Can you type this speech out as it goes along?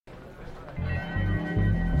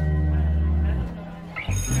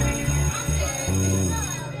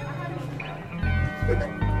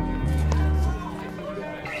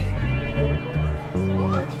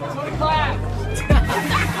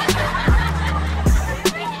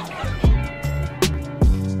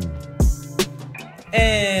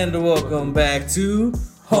And welcome back to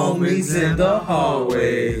Homies in the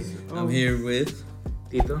Hallways. I'm here with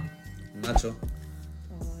Tito. Nacho.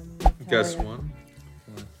 Guess one.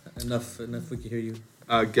 Enough, we can hear you.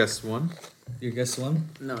 Guess one. Your guess one?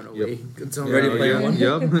 No Yep. way. It's You Ready Player One?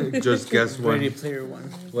 Yep. Just guess one. Ready Player One.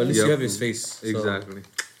 Well, at least Yep. you have his face. So Exactly.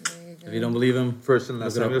 if you don't believe him, First and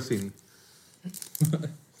last Look it time up. you'll see me.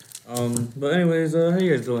 But anyways, how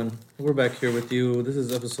you guys doing? We're back here with you. This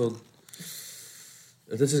is episode.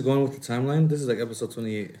 If this is going with the timeline, this is like episode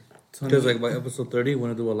 28. Because like by episode 30, we're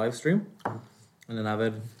gonna do a live stream, and then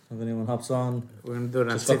if anyone hops on, We're gonna do it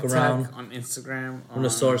on Just fuck TikTok, around. on Instagram, we're gonna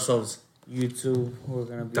show ourselves. YouTube. We're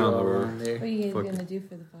gonna be Down the all road. on there. What are you Fuck. guys gonna do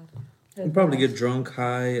for the podcast? We'll probably get drunk,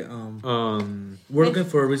 high. We're looking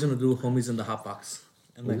for a reason to do homies in the hot box.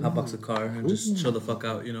 And like hot box a car and just chill the fuck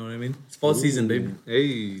out, you know what I mean? It's fall season, baby.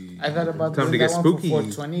 Hey. I thought about Time to doing get that spooky. one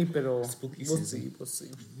for 420, pero Spooky we'll season. see. We'll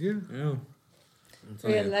see. Yeah. Yeah. I'm For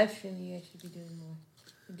your telling you. live stream, you guys should be doing more.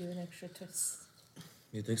 You do an extra twist.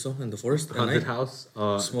 You think so? In the forest? At Haunted night? house.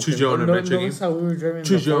 Smoking. Choose your own adventure game. Notice how we were driving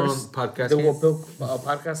Choose the your own forest? podcast They will game. build a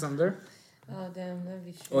podcast on there. Oh damn, that'd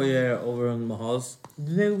be Oh, true. yeah, over on Mahal's.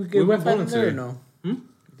 Did we We get were Wi-Fi on there or volunteering. no?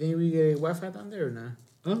 Did we get Wi-Fi on there or not?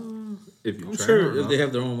 If you I'm try sure it or if not. they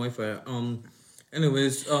have their own Wi-Fi.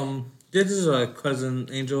 Anyways, this is a cousin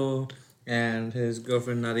Angel and his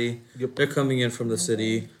girlfriend Nadi. Yep. They're coming in from the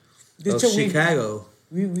city Did of you- we- Chicago.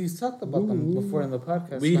 We've talked about them before in the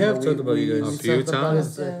podcast. We have talked about you guys. A We few talked about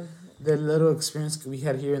times. the little experience we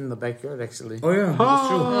had here in the backyard, actually. Oh yeah, that's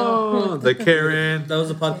true. Oh, the Karen. That was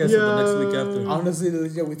the podcast of the next week after. Honestly,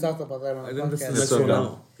 legit, we talked about that on I the think this is podcast. the It's so one dumb.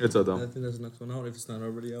 out. It's so I dumb. think that's the next one out if it's not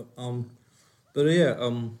already out. But yeah,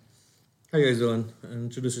 how you guys doing?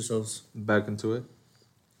 Introduce yourselves. Back into it.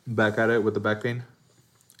 Back at it with the back pain.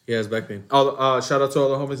 Yeah, it's back pain. Shout out to all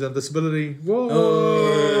the homies on disability.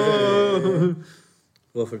 Whoa. Oh.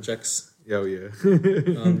 Well, for checks. Yo, yeah.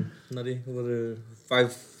 Nutty, what are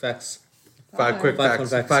 5 facts? Five quick Five facts. fun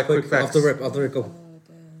facts. Five quick facts. Off the rip, go. Oh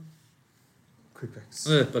damn. Quick facts.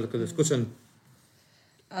 Para que lo escuchen.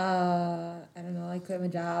 I don't know. I quit my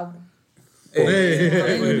job. Hey.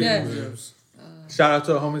 Shout out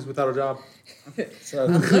to the homies without a job.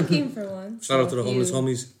 I'm looking for one. Shout out to the so if homeless you-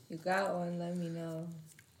 homies. You got one? Let me know.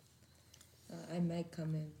 I might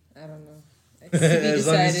come in. I don't know. To be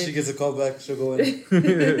decided. gets a call back, she'll go in.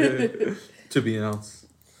 To be announced.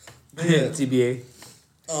 Yeah. TBA.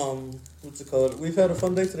 What's it called? We've had a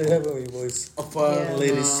fun day today, haven't we, boys? Yeah.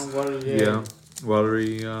 Ladies. Yeah.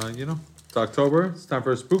 Watery, it's October. It's time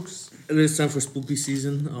for spooks. It is time for spooky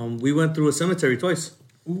season. We went through a cemetery twice.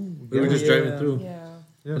 We were just driving through. Yeah.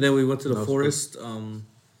 Yeah. And then we went to the That was forest.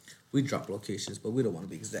 We dropped locations, but we don't want to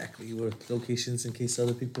be exactly where locations in case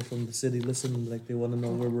other people from the city listen, like they want to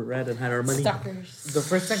know where we're at and had our money. Stalkers. The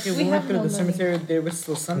first time we We went have through no the money. cemetery, there was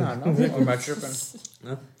still sun out, no? Or am I tripping?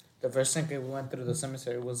 Huh? The first time we went through the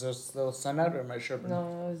cemetery, was there still sun out or am I tripping?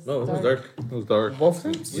 No, No, it was dark. It was dark. Both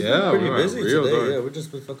times? Yeah, Pretty we went busy real today. dark. Yeah, we've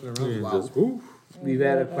just been fucking around. Yeah, Wow. just- woo. We've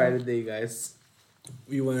had a quite a day, guys.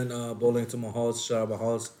 We went bowling to Mahal's, shout out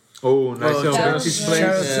Mahal's. Oh, nice little that vintage was place.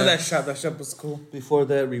 Shout out Yeah. to that shop. That shop was cool. Before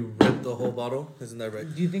that, we ripped the whole bottle. Isn't that right?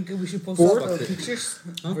 Do you think we should post Fourth? out the pictures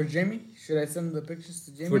Huh? for Jamie? Should I send the pictures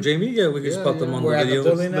to Jamie? For Jamie, yeah, we can just Yeah, pop them yeah. on We're the at the video.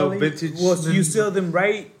 bowling No alley. vintage. Well, so you sell them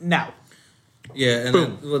right now. Yeah, and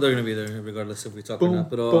then, well, they're gonna be there regardless if we talk or Boom, not.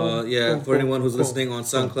 But boom, yeah, boom, for anyone who's boom, listening on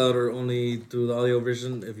SoundCloud or only through the audio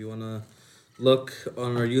version, if you wanna look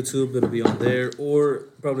on our YouTube, it'll be on there, or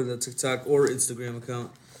probably the TikTok or Instagram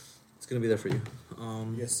account. It's gonna be there for you.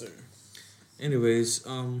 Yes, sir. Anyways,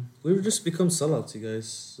 we've just become sellouts, you guys.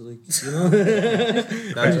 So, like, you know.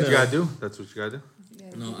 That's what you gotta do. That's what you gotta do.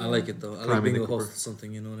 No, I like it though. I like Climbing being the a host Cooper. of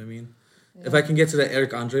something. You know what I mean? Yeah. If I can get to the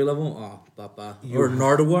Eric Andre level, oh, papa. Or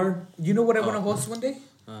Nardwar. You know what I want to host one day?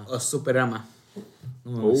 A Superama.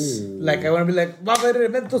 Oh. Like, I want to be like, va a haber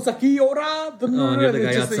eventos aquí ahora. and you're the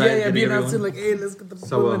guy Just, outside yeah, getting be everyone. announcing like, hey, let's get the Sábado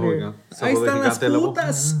people in here. gigante. Ahí Sábado están las gigante level.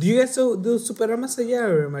 putas. Do you guys still do Superamas allá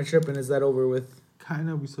or am I tripping? Is that over with?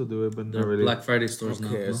 Kinda, we still do it, but The not really. Black Friday stores now.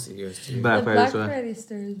 Okay, I no? see, I see. Black The Friday, Black so Friday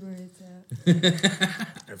store is where it's at.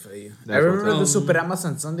 I feel you. That's I remember what's the up. Superamas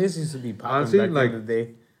on Sundays used to be popping Honestly, back like- in the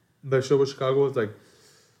day. the show with Chicago was like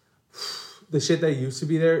the shit that used to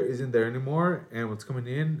be there isn't there anymore, and what's coming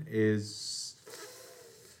in is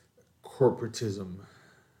corporatism.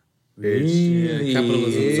 It's Yeah,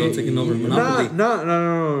 capitalism is all taking over. Monopoly.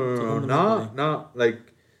 not like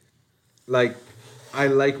I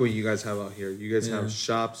like what you guys have out here. You guys have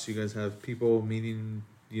shops. You guys have people meeting,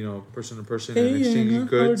 person to person and exchanging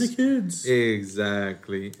goods. the kids?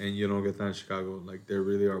 Exactly, and you don't get that in Chicago. Like they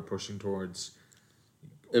really are pushing towards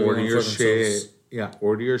Everyone order your for shit. themselves. Yeah,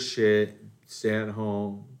 order your shit. stay at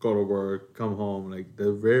home, go to work, come home. Like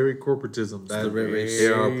the very corporatism that race. they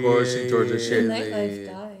are pushing towards the The shit. nightlife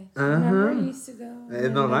died. Uh-huh. Remember, I used to go.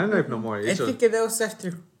 No nightlife no more. I It's think that was after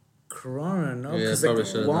Corona, no? Yeah, Because probably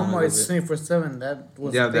should've done a Walmart is little 24/7. That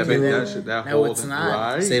was yeah, the that thing, made and that then shit. That now whole it's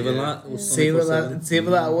not. right. Save a yeah. lot. Was Save a 24/7. lot. Save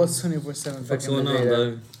a lot was 24/7 back What's in the going on, day.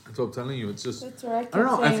 dog? That's what I'm telling you. It's just That's where I kept I don't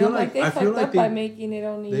know, I saying, feel I'm like- they I fucked feel like up by they- making it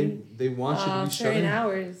only they want you to be shut certain in.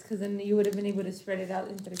 hours, because then you would have been able to spread it out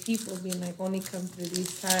into the people, being like, only come through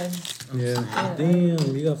these times. Yeah.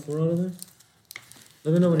 Damn, you got 4 out of there?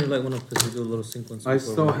 Let me know when you like one up because we do a little sequence. I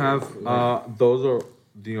before still we- have those are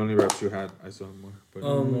the only reps you had. I still have more. But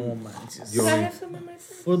No, man, it's just- You Can I only- have some in my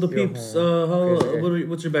fridge? For the Your peeps, home. Okay.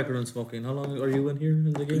 what's your background in smoking? How long are you in here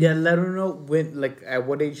in the game? Yeah, let her know when, like, at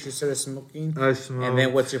what age you started smoking, I smoke. and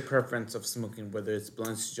then what's your preference of smoking, whether it's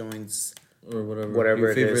blunts, joints. Or whatever. Whatever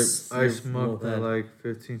Your it favorite, is. I your smoked at moped. like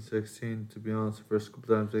 15, 16, to be honest. The first couple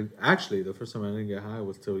times. Actually, the first time I didn't get high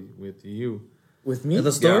was still with you. With me? At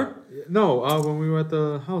the store? Yeah. No, when we were at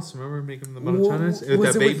the house, remember making the Marachones? With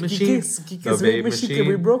Was that it vape with machine? Kika's The vape vape machine that we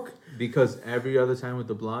machine. broke? Because every other time with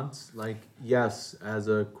the blunts, like, yes, as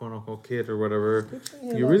a quote unquote kid or whatever,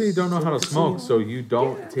 you really don't know how to smoke, so you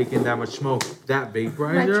don't take in that much smoke. That My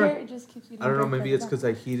vaporizer, chair just keeps getting I don't know, broke maybe by it's the because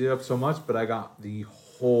I heated up so much, but I got the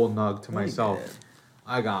whole nug to myself.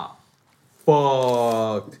 I got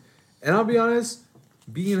fucked. And I'll be honest,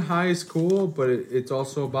 being high is cool, but it's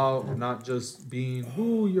also about not just being,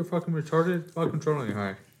 ooh, you're fucking retarded, it's about controlling your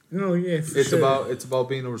high. No, yeah, for It's sure. about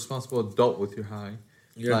being a responsible adult with your high.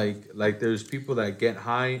 Yeah. Like there's people that get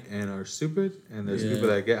high and are stupid, and there's Yeah. people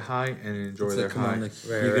that get high and enjoy It's their like, come high. on, like,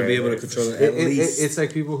 Right, you're gonna be right, able to right. control it at least. It's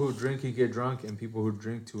like people who drink and get drunk, and people who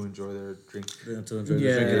drink to enjoy their drink. To enjoy the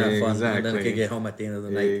Yeah, drink and have fun, and then exactly. they can get home at the end of the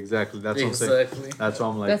Yeah, night. exactly. That's what I'm saying. Exactly. That's why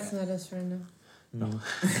I'm like, That's not us right now.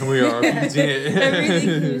 we are repeating it.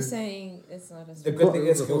 Everything he was saying, it's not us The right good now. thing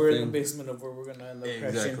is The whole we're in thing. the basement of where we're gonna end up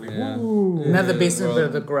Exactly. crashing. Yeah. Ooh. Not the Yeah, basement, well,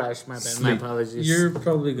 but the garage. My bad. My sleep. apologies. You're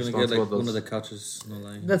probably gonna get like Responsible one of adults. the couches. No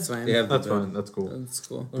lie. That's fine. They have the That's bed. fine. That's cool. That's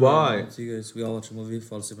cool. Why? So you guys, we all watch a movie,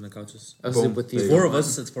 fall asleep on the couches. I'll Boom. sleep with you. There you 4 go. of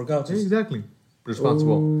us, it's 4 couches. Exactly.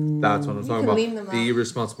 Responsible. That's what I'm You talking can leave them about. Be out.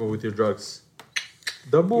 responsible with your drugs.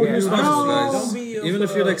 The more Yeah, you Responsible, know. guys. Don't be a- Even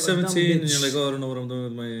if you're like a dumb 17 and bitch. you're like, oh, I don't know what I'm doing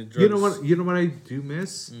with my drugs. You know what I do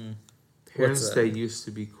miss? Mm. Parents What's that that? used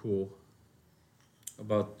to be cool.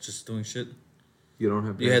 About just doing shit. You don't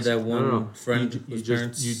have. You had parents- that one friend You whose just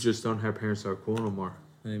parents- you just don't have parents that are cool no more.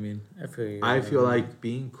 What do you mean? I feel you. I feel like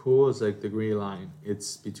being cool is like the gray line.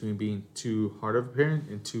 It's between being too hard of a parent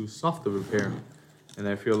and too soft of a parent. And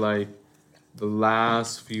I feel like the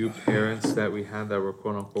last few parents that we had that were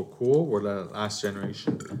quote unquote cool were the last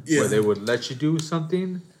generation. Where they would let you do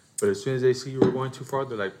something, but as soon as they see you were going too far,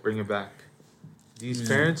 they're like, bring it back. These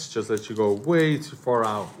parents just let you go way too far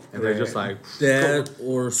out. And they're just like, That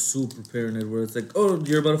or super paranoid where it's like, oh,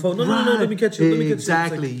 you're about to fall. No, let me catch you. Let me catch you. It's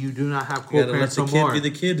Exactly. like, You do not have you cool gotta let parents the no kid more. be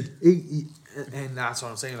the kid. And that's what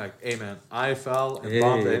I'm saying. Like, hey man, I fell and Hey,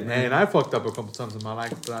 bombed it, man. and I fucked up a couple times in my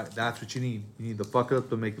life. But that's what you need. You need to fuck up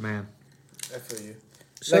to make the man. I feel you.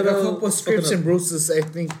 Shout Like a out- couple of scripts and bruises, I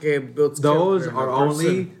think builds Those character in are a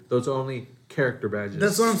person. only character badges.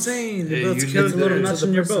 That's what I'm saying. Yeah, It builds you need character a little to notch the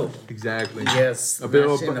in your person. belt. Exactly. Yes. A bit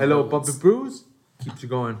notch of in a the little belt. bumpy bruise keeps you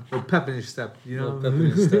going. A little pep in your step. You know. Little pep in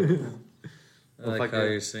your step. I Well, like fuck how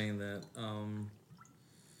it. you're saying that.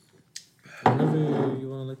 Whenever you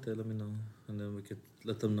want to like that, let me know. And then we could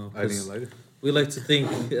let them know. I need 'Cause a lighter. we like to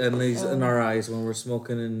think, at least in our eyes, when we're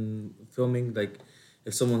smoking and filming, like,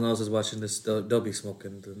 if someone else is watching this, they'll be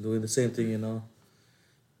smoking and doing the same thing, you know?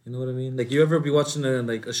 You know what I mean? Like, you ever be watching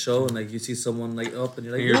a show and, like, you see someone light up and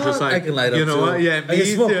you're like, And you you're know just what? like, I can light up you know too. what? Yeah, I can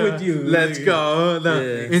smoke too. with you. Let's go.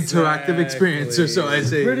 The Yeah, interactive experience, or so I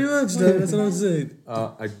say. Pretty much, that's what I'm saying.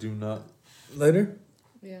 I do not. Lighter?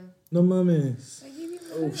 Yeah. No mames. I give you my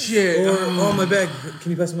Oh bag. shit. Oh, my bag. Can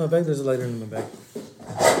you pass me my bag? There's a lighter in my bag.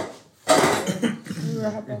 We were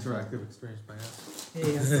happy. Interactive experience by us.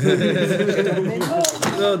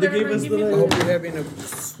 No, they gave us the I lighter. hope you're having a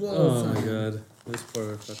swell Oh time. my god. This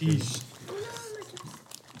poor fucking.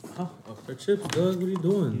 Oh, for chips, dog. What are you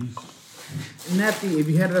doing? Nappy, if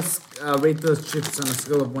you had us rate those chips on a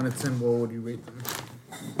scale of 1 to 10, what would you rate them?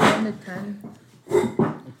 1 to 10.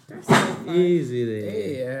 They're solid 5. Easy there.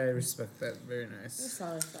 Hey, I respect that. Very They're nice.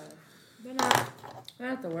 solid 5. They're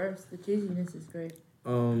not the worst. The cheesiness is great.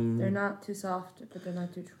 They're not too soft, but they're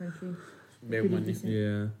not too crunchy. Very Pretty money. decent.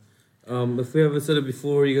 Yeah. If we haven't said it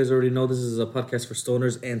before, you guys already know this is a podcast for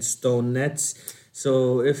stoners and stonettes.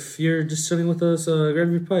 So if you're just chilling with us,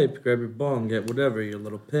 grab your pipe, grab your bong, get whatever, your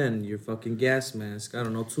little pen, your fucking gas mask, I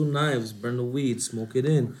don't know, 2 knives, burn the weed, smoke it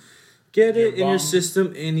in. Get it Your in your bum.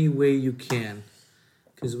 system any way you can.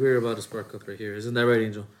 Because we're about to spark up right here. Isn't that right,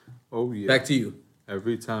 Angel? Oh yeah. Back to you.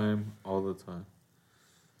 Every time, all the time.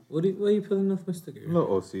 Why are you peeling off my sticker? A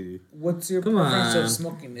little OCD. What's your Come preference on. of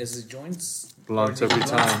smoking? Is it joints? Blunts Or is it every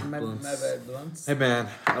time. My Blunts. bad, blunts. Hey man,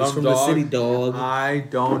 I It's don't from dog. the city, dog. I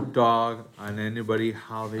don't dog on anybody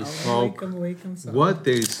how they smoke, Wake 'em, son. what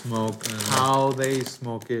they smoke, how they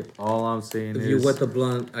smoke it. All I'm saying If is you wet the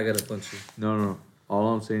blunt, I gotta punch you. no. All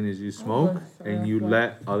I'm saying is you smoke and you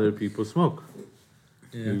let other people smoke.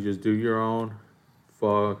 Yeah. You just do your own.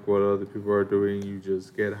 Fuck what other people are doing. You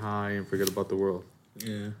just get high and forget about the world.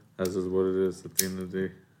 Yeah. That's just what it is at the end of the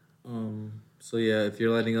day. So yeah, if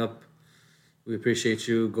you're lighting up, we appreciate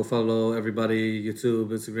you. Go follow everybody: YouTube,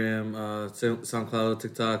 Instagram, SoundCloud,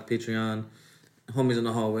 TikTok, Patreon, Homies in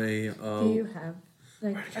the Hallway. Do you have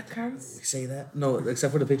like accounts? Say that? No,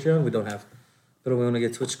 except for the Patreon, we don't have. But we want to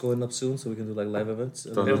get Twitch going up soon, so we can do like live events.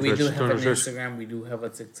 And Don't But we do Twitch, have don't an Twitch. Instagram, we do have a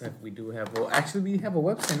TikTok, we do have actually we have a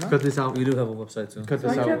website, no? Cut this out. we do have a website too. Cut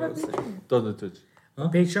Why this do you have out. a picture? Don't Twitch. Huh?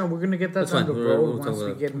 Patreon, we're gonna get that That's on fine. the We'll road talk once we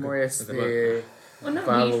about get it. more Okay. Well, no,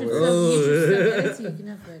 Followers. you should sub it so you can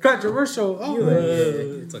have like. Controversial. Oh.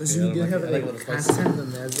 It's Because okay, we I did don't have like it. I like like when it's content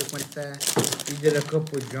and there's like with that. We did a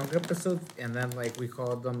couple of drunk episodes and then like we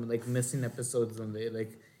called them like missing episodes and they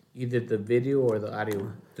like either the video or the audio.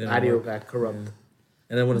 The Didn't audio work. got corrupt.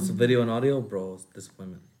 And then when it's video and audio, bro, it's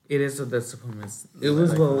disappointment. It is a disappointment. It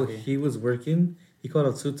was Like, while okay. he was working. He called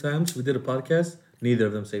out 2 times. We did a podcast. Neither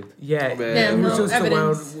of them saved. Yeah, Yeah, it was no just the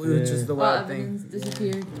evidence. wild. It was just the All wild evidence thing.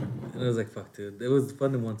 disappeared. And I was like, fuck, dude. It was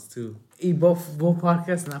funny ones too. Yeah. Both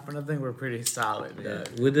podcasts, not for nothing, were pretty solid. Yeah.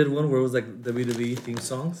 We did one where it was like WWE theme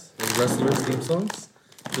songs, like wrestlers theme songs.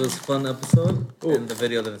 It was a fun episode. Ooh. And the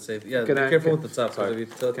video didn't save. Yeah, Can be I- careful can- with the top. sorry.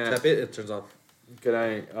 Because if you Can I- tap it, it turns off. Can I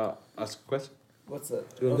ask a question? What's that?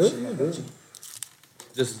 You want to do it? Do it.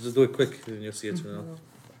 Just do it quick, and you'll see it turn off.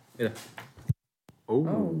 Yeah.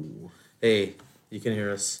 Oh. Hey, you can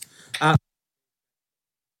hear us.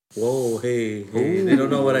 Whoa, hey, they don't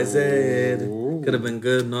know what I said. Ooh. Could have been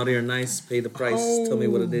good, naughty, or nice. Pay the price. Tell me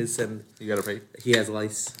what it is, and You gotta pay. he has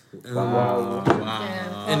lice. Wow.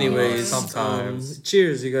 Yeah. Anyways, Sometimes.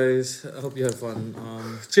 cheers, you guys. I hope you had fun.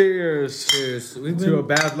 Cheers. Cheers. We've To a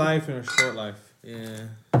been, bad life and a short life. yeah.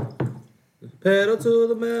 Pedal to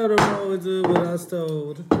the metal, always do what I was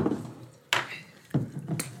told.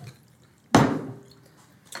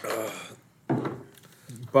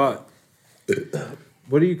 But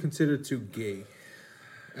what do you consider too gay?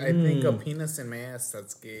 I think a penis in my ass,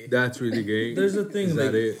 that's gay. That's really gay. There's a thing. Is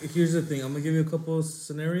Like, that it? here's the thing. I'm gonna give you a couple of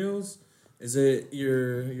scenarios. Is it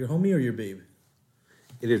your homie or your babe?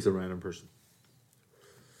 It is a random person.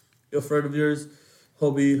 A friend of yours,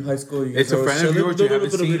 hobby, high school. You guys It's a are friend of chilling. yours you No,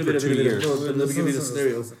 haven't seen for 2 years. No, let me give you the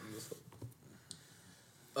scenarios.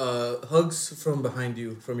 Hugs from behind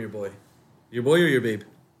you from your boy. Your boy or your babe?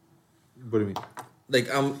 What do you mean? Like,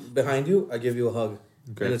 I'm behind you, I give you a hug.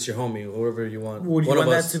 Okay. And it's your homie, whoever you want. Would you One want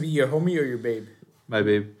of that us. to be your homie or your babe? My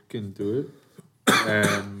babe can do it.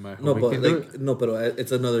 And my No, homie but can do like, no, but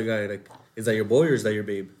it's another guy. Like, is that your boy or is that your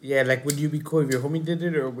babe? Yeah, like would you be cool if your homie did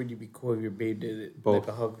it or would you be cool if your babe did it? Both.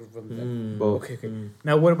 Like a hug from them. it. Both. Okay, okay.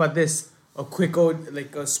 Now what about this? A quick old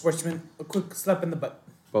like a sportsman, a quick slap in the butt.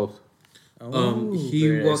 Both. He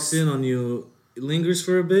very walks nice. in on you, lingers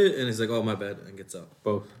for a bit, and he's like, "Oh, my bad," and gets out.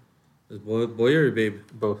 Both. Is boy or your babe?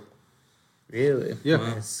 Both. Really? Yeah.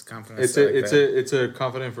 Nice confidence. It's a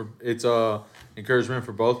confident for it's a encouragement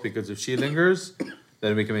for both because if she lingers,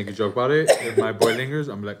 then we can make a joke about it. If my boy lingers,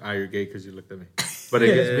 I'm like, you're gay because you looked at me. But it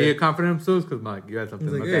gives me a confidence boost because I'm like, you had something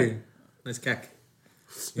He's to like, look "Hey, at. nice cack."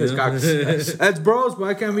 It's cocks. That's bros.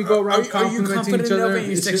 Why can't we go Are around you complimenting confident each enough other? in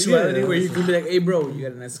your It's just- sexuality yeah. where you can be like, hey bro, you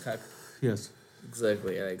got a nice cock? Yes.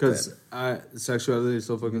 Exactly, I like Because that. sexuality is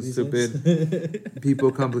so fucking stupid.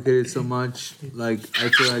 People complicate it so much. Like, I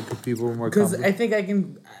feel like if people were more Because complicated. I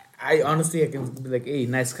think I honestly can be like, hey,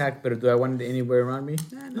 nice cock, but do I want it anywhere around me?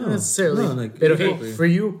 Nah, not necessarily. No, like, but exactly. hey, for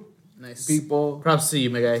you, nice. People, Props to you,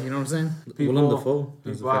 my guy. You know what I'm saying? Willem Dafoe.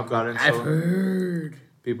 people have gotten I've so heard.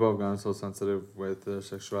 people have gotten so sensitive with their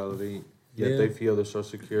sexuality. Yet Yeah. they feel they're so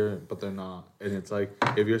secure, but they're not. And it's like,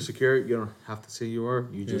 if you're secure, you don't have to say you are.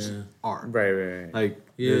 You just Yeah. are. Right. Like,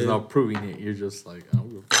 Yeah. there's no proving it. You're just like, I don't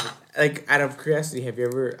give a fuck. Like, out of curiosity, have you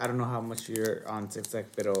ever, I don't know how much you're on TikTok,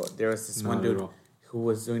 but there was this one Not at dude all. who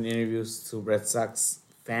was doing interviews to Red Sox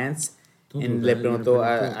fans. Don't And do le that, you're preguntó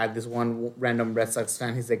gonna bring it a this one random Red Sox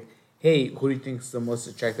fan. He's like, hey, who do you think is the most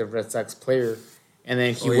attractive Red Sox player? And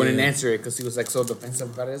then he Oh, wouldn't yeah. answer it because he was like so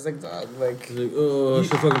defensive about it. It's like, dog, like. He's like, "Oh, I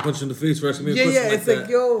should fucking punch you in the face for asking me a Yeah, question yeah, like it's that." like,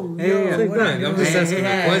 yo, Hey, yo, it's like what that. are I'm you just doing? asking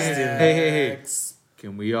a question. Hey.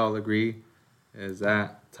 Can we all agree is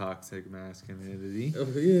that toxic masculinity. Oh,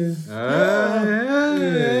 yeah.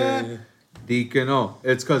 Yeah. Deacon, no.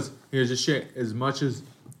 It's because, here's the shit. As much as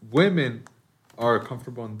women are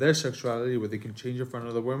comfortable in their sexuality where they can change in front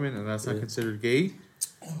of the women and that's not considered gay,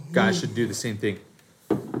 guys should do the same thing.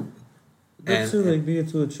 That's too, like, being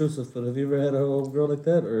too intrusive, but have you ever had a homegirl like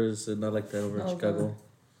that, or is it not like that over in Chicago? God.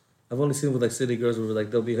 I've only seen with, like, city girls where, like,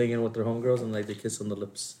 they'll be hanging with their homegirls and, like, they kiss on the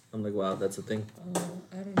lips. I'm like, wow, that's a thing. Oh,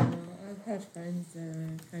 I don't know. I've had friends that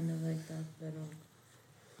are kind of like that, but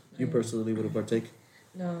You personally wouldn't partake?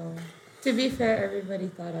 no. To be fair, everybody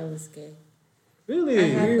thought I was gay. Really? I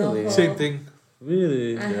had the Really? whole- Same thing.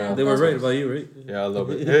 Really? I Yeah. have They were those- right about you, right? Yeah, a little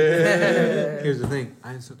bit. Here's the thing.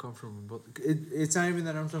 I'm so comfortable. But it's not even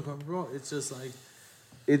that I'm so comfortable. It's just like,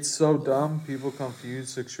 it's so dumb. People confuse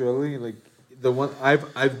sexuality. Like, the one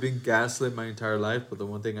I've been gaslit my entire life, but the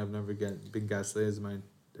one thing I've never been gaslit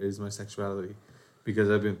is my sexuality,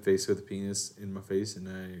 because I've been faced with a penis in my face, and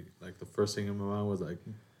the first thing in my mind was like,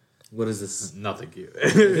 What is this? nothing cute.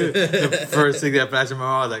 The first thing that flashed in my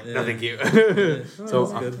mind was like, nothing cute. So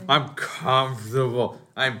that's good. I'm comfortable.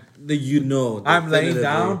 I'm laying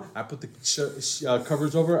down. I put the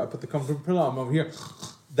covers over. I put the comfortable pillow. I'm over here.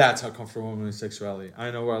 That's how comfortable I'm in sexuality. I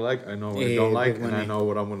know what I like. I know what I don't like, and I know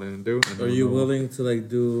what I'm willing to do. Are you willing to, like,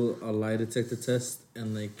 do a lie detector test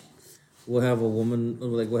and, like, we'll have a woman,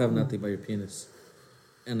 like, we'll have nothing but your penis,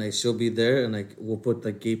 and, like, she'll be there, and, like, we'll put,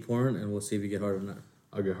 like, gay porn, and we'll see if you get hard or not.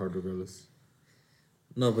 I'll get hard regardless.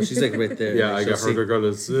 No, but she's, like, right there. Yeah, like, I get she'll hard see.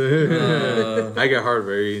 regardless. I get hard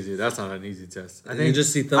very easy. That's not an easy test. I You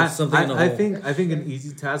just see something in the I hole. think an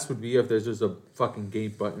easy test would be if there's just a fucking gay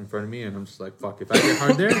butt in front of me, and I'm just like, fuck. If I get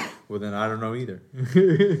hard there, well then I don't know either.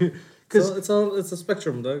 So it's a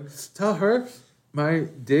spectrum, Doug. Tell her my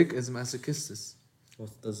dick is masochistic. I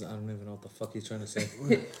don't even know what the fuck he's trying to say.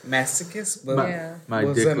 Masochist? But Yeah. My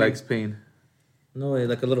What's dick that mean? likes pain. No way,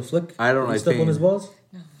 like a little flick. I don't You like step on pain. his balls.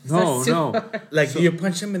 No. like, do you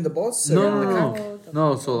punch him in the balls? Or in the cock?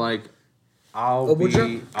 No. So like, I'll Elbow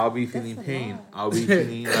drop? be feeling That's a pain. lot. I'll be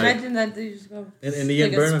feeling like Imagine that you just go. And the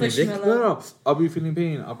end like a burn on your dick. squishmallow. no. I'll be feeling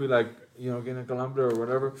pain. I'll be like, getting a calamity or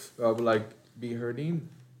whatever. I'll be like, be hurting,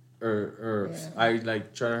 or Yeah. I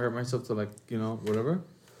like try to hurt myself to, like, whatever.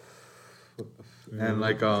 And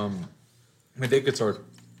like my dick gets hard.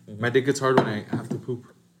 My dick gets hard when I have to poop.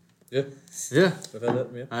 Yeah, Yeah. I've had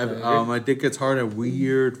that. Yeah. My dick gets hard at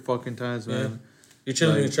weird fucking times, man. You're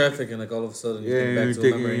chilling in like- traffic and, like, all of a sudden you Yeah, think back you're to a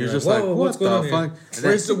digging. memory and You're you're just like, like, whoa, what what's going on the here? fuck? And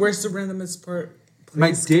then- Where's the randomest part? My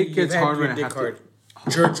Please, dick you've gets had hard your when I dick have to- hard.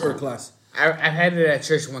 Church or class? I've had it at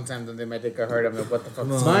church one time. Then my dick got hard. I'm like, what the fuck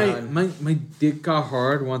is going on? My dick got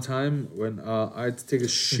hard one time when I had to take a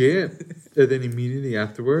shit, and then immediately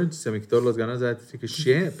afterwards, se me quitó las ganas. I had to take a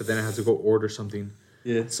shit, but then I had to go order something.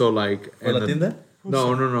 Yeah. So like, ¿Por la tienda?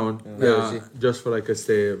 no, Yeah, just for like a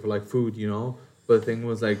stay for like food, But the thing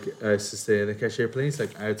was, like, I used to stay at the cashier place.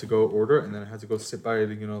 Like, I had to go order, and then I had to go sit by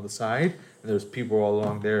the side, and there was people all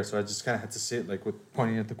along there, so I just kind of had to sit like with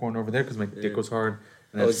pointing at the corner over there because my dick was hard.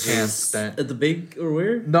 And I just can't stand. At the bake or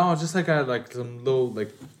where? No, just like at like some little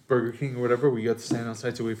like Burger King or whatever, we got to stand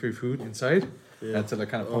outside to wait for your food inside. Yeah. And to like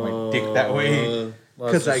kind of put my dick that way.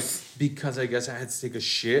 Because I guess I had to take a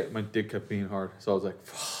shit, my dick kept being hard. So I was like,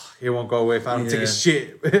 fuck, it won't go away if I don't take a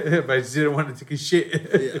shit. But I just didn't want to take a shit.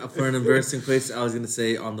 Yeah, for an embarrassing place, I was gonna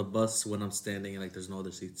say on the bus when I'm standing and like there's no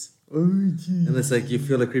other seats. And it's like you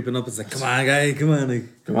feel it creeping up. It's like, come on, guy, come on,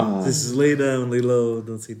 like, Come on. This is lay down, lay low.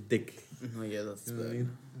 Don't say dick. Oh yeah, that's You know what I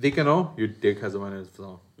mean? Dick and all, your dick has a mind of its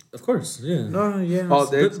own. Of course, yeah. No, yeah. Oh,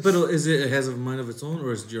 dicks? But is it has a mind of its own,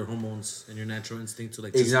 or is it your hormones and your natural instinct to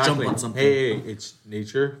like just Exactly. jump on something? Hey, it's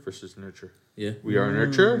nature versus nurture. Yeah. We are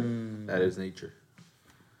nurture. That is nature.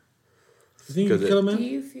 You think you can kill a Do man?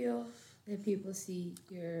 you feel that people see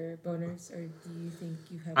your boners, or do you think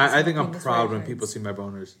you have? I think I'm penis proud right when people see my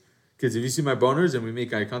boners. Because if you see my boners and we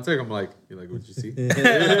make eye contact, I'm like, you're like, what'd you see? So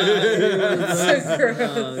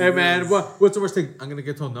gross. Hey man, what's the worst thing? I'm gonna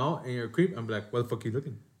get told no, and you're a creep. I'm like, what the fuck are you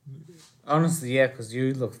looking? Honestly, yeah, because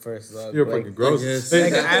you look first. Dog. You're like, fucking gross. yes.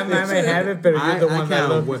 Like, I might have it, but you're the one that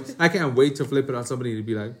looks. I can't wait to flip it on somebody to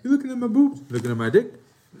be like, you looking at my boobs? Looking at my dick?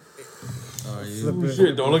 Are you?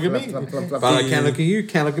 Shit, don't look at me. Flip, flip, flip, But I flip. can't look at you.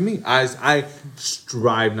 Can't look at me. I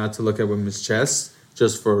strive not to look at women's chests.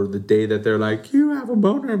 Just for the day that they're like, you have a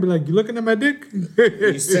boner, and be like, you looking at my dick?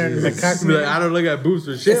 You staring at my cock, Be like, man? I don't look at boobs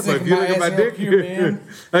for shit, It's but like if you my look at my ass dick, up here, man.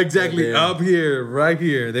 exactly, Yeah. up here, right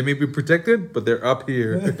here. They may be protected, but they're up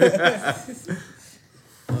here.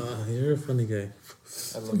 You're a funny guy.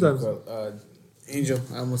 I love you, Angel.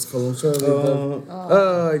 I almost called him Charlie.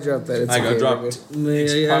 I dropped that. It's I got okay, dropped. we're good. May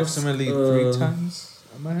I ask, Approximately 3 times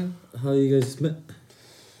on my head. how you guys met?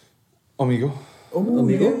 Amigo.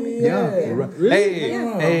 Amigo? Yeah. Really?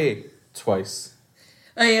 Hey, twice.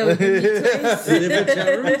 Oh yeah, we did meet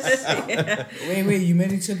twice. Wait, you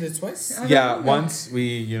met each other twice? Yeah, once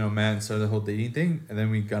we, man, started the whole dating thing, and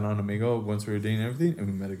then we got on Amigo once we were dating and everything, and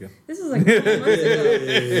we met again. This was like 4 months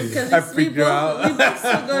ago. Because I freaked you out. We both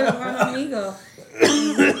still go on Amigo.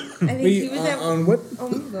 I think he was at on what?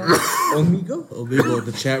 Amigo. Omigo,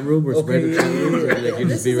 the chat room or spread the chat room. Or like you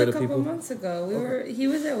This just be was rid a of couple people. months ago. He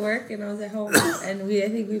was at work and I was at home, and I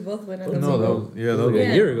think we both went on No, Amigo. that was Like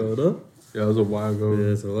a year ago, though. that was a while ago.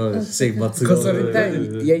 Yeah, so that was 6 months Because ago.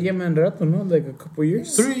 ahorita ya llevan rato, ¿no? Like a couple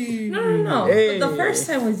years. 3. No. Hey. But the first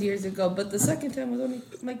time was years ago, but the second time was only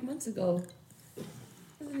like months ago. It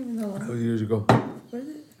wasn't even that That long. was years ago. Was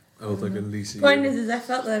it? That was like at least a Point year. is, I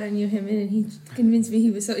felt that I knew him, and he convinced me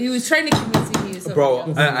he was trying to convince me he was so.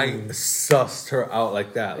 Bro, I sussed her out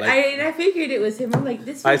like that. Like I figured it was him. I'm like,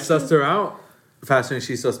 this. I was sussed him. her out faster than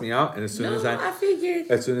she sussed me out, and as soon No, as I figured.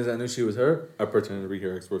 As soon as I knew she was her, I pretended to be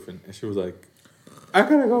her ex-boyfriend, and she was like, "I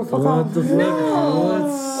gotta go fuck off." What the fuck?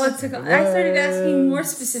 No. What's it called? I started asking more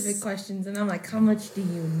specific questions, and I'm like, "How much do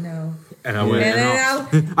you know?" And I went, And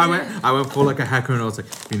then I went full like a hacker, and I was like,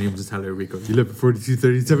 "Your name is Tyler Rico. You live at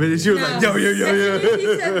 4237." And she was like, "Yo." As soon as he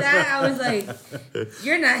said that, I was like,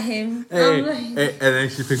 "You're not him." I'm like, And then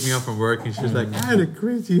she picked me up from work, and she was like, "I had a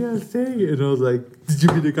crazy ass day," and I was like, "Did you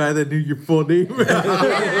be the guy that knew your full name?"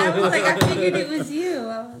 I was like, I figured it was you.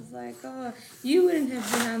 I was like, "Oh, you wouldn't have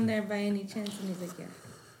been on there by any chance." And he's like, "Yeah."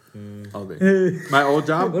 All day. My old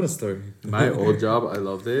job. What a story. My old job, I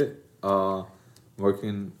loved it.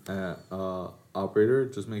 Working at operator,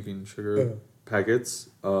 just making sugar packets.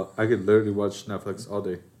 I could literally watch Netflix all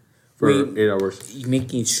day for Wait. 8 hours. You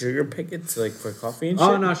making sugar packets like for coffee and shit?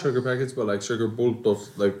 Oh, not sugar packets, but like sugar bultos,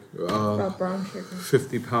 like About brown sugar.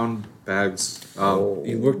 50-pound bags.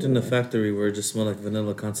 You worked in a factory where it just smelled like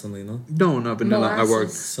vanilla constantly, no? No, not vanilla. I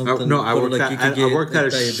worked. Something- I but worked like at. you could I get, worked at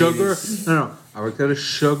a like, sugar. diabetes. No. I worked at a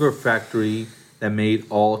sugar factory that made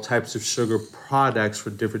all types of sugar products for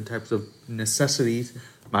different types of necessities.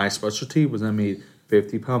 My specialty was I made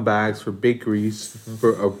 50-pound bags for bakeries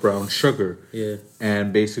for brown sugar. Yeah.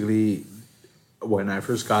 And basically, when I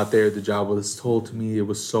first got there, the job was told to me it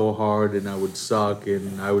was so hard and I would suck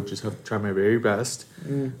and I would just have to try my very best.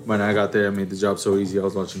 When I got there, I made the job so easy. I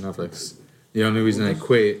was watching Netflix. The only reason I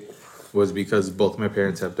quit was because both my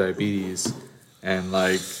parents have diabetes, and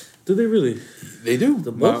like Do they really? they do.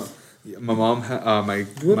 The both? My mom, my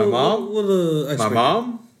What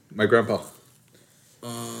mom, my grandpa.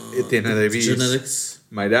 Tiene diabetes. Genetics.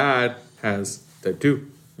 My dad has type 2.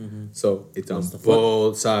 So it's on What's the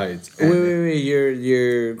both sides. And Wait.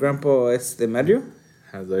 Your grandpa Mario?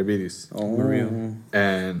 has diabetes. Oh, Mario.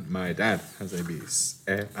 And my dad has diabetes.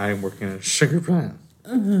 And I'm working at a sugar plant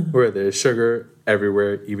where there's sugar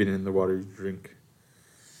everywhere, even in the water you drink.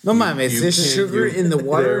 No mames, You there's can- sugar you- in the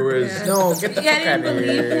water. there was- Yeah. No, get the Yeah, fuck I out didn't of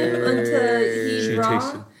believe him here. until he She brought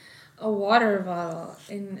tasted. a water bottle,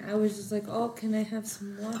 and I was just like, "Oh, can I have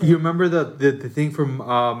some water?" You remember the thing from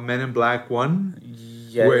Men in Black 1?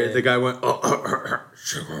 Yeah. Where the guy went,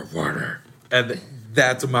 sugar water. And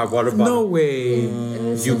that's my water bottle. No way. It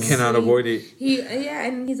was You so cannot sweet. avoid it.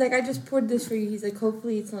 And he's like, "I just poured this for you." He's like,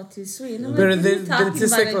 "Hopefully it's not too sweet." And I'm But like, "What are you did talking it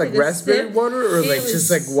just about?" like I took a raspberry sip. water or It like was-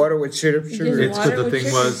 just like water with sugar? Just Sugar. It's because the Water with thing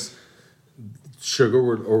sugar. was, sugar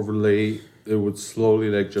would overlay. It would slowly,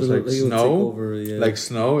 like just like It would take snow, over, yeah. like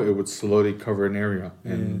snow. It would slowly cover an area,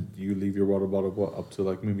 and you leave your water bottle up to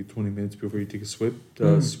like maybe 20 minutes before you take a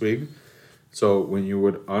swig. So when you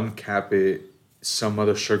would uncap it, some of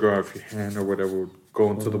the sugar off your hand or whatever would go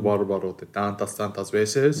into the water bottle. Tantas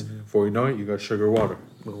veces. Before you know it, you got sugar water.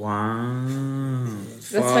 Wow.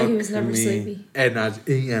 That's why he was Fuck never me. sleepy. And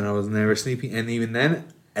I was never sleepy. And even then,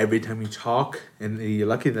 every time you talk, and you're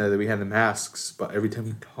lucky that we had the masks, but every time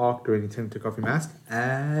you talked or anytime you took off your mask,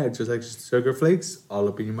 it's just like sugar flakes all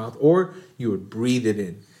up in your mouth. Or you would breathe it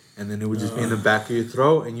in, and then it would just be in the back of your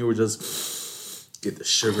throat, and you would just get the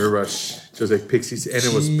sugar rush, just like pixies. And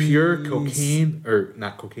it was pure cocaine, or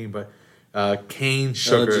not cocaine, but cane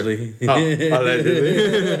sugar. Allegedly.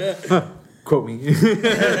 Allegedly. Quote me.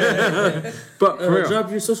 But for real. Drop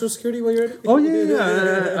your social security while you're at it. Oh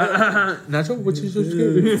yeah. Nacho, what's your social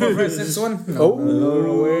security? 456-1? Oh,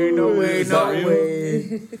 No way. Not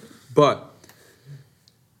real. But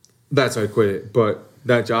that's why I quit it. But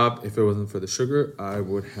that job, if it wasn't for the sugar, I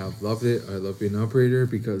would have loved it. I love being an operator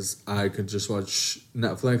because I could just watch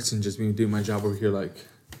Netflix and just be doing my job over here. Like,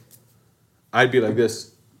 I'd be like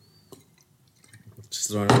this Just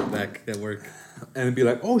throwing it back at work. and be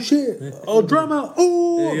like, oh shit, oh drama,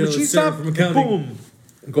 oh Hey, yo, machine it's Sarah stop, from accounting. boom,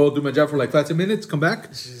 go do my job for like 5 10 minutes, come back,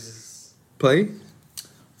 play.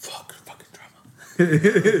 Fucking drama.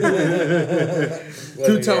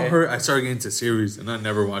 To tell her, I started getting into series, and I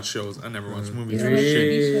never watch shows. I never watch movies. You Or don't like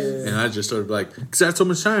shit. TV shows. And I just started like, because I had so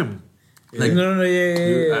much time. Like, no,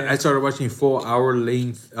 yeah. I started watching 4-hour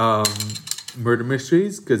length murder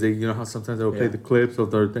mysteries because you know how sometimes I would play the clips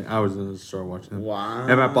of the thing. I was gonna start watching them. Wow.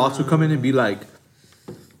 And my boss would come in and be like,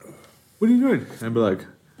 "What are you doing?" And I'd be like,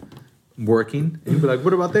 "I'm working." And he'd be like,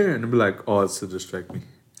 "What about there?" And I'd be like, "Oh, it's to distract me."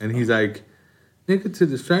 And he's like, "Nigga, to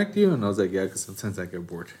distract you?" And I was like, "Yeah, because sometimes I get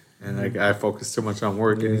bored and like I focus too much on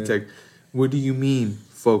work." And he's like, "What do you mean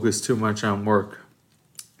focus too much on work?"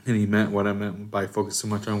 And he meant what I meant by focus too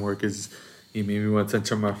much on work is he made me want to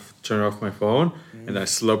turn off my phone, and I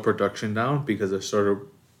slowed production down because I started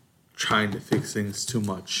trying to fix things too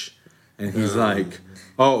much. And he's like,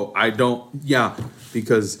 "Oh, I don't, yeah,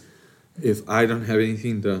 because if I don't have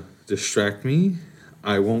anything to distract me,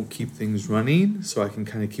 I won't keep things running, so I can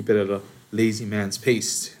kind of keep it at a lazy man's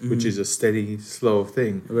pace, which is a steady, slow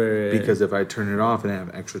thing. Right. Because if I turn it off and I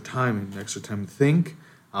have extra time to think,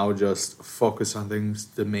 I'll just focus on things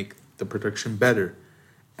to make the production better.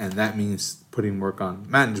 And that means putting work on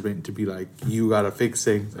management to be like, you gotta fix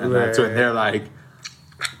things. And that's when they're like,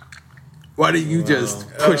 why don't you just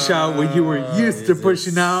push out what you were used to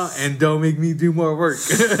pushing out and don't make me do more work?"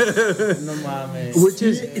 No mames. Which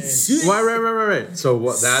is right. So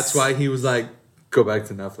that's why he was like, "Go back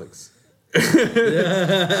to Netflix."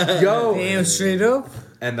 Yo, Damn, straight up.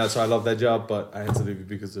 and that's why I love that job, but I had to leave it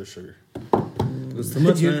because of sugar. It was too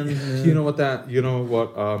much, man. You know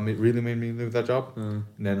what it really made me leave that job?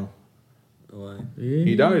 Nano. Why?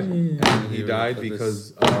 He died. And he Yeah, died but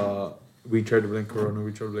because we tried to blame Corona,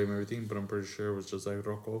 we tried to blame everything, but I'm pretty sure it was just like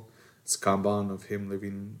Rocco. It's Kanban of him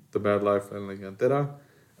living the bad life and like Antera,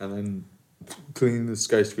 and then cleaning the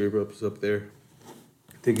skyscrapers up there,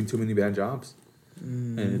 taking too many bad jobs.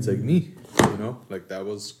 And it's like me, you know? Like that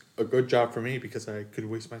was a good job for me because I could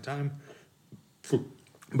waste my time. But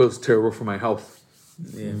it was terrible for my health.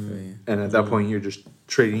 Yeah, And at that point, you're just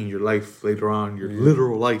trading your life later on, your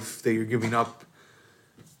literal life that you're giving up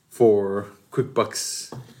for quick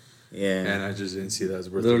bucks. yeah. And I just didn't see that as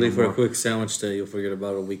worth it. Literally no for a more. quick sandwich that you'll forget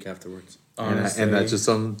about a week afterwards. And that just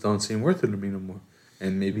don't seem worth it to me no more.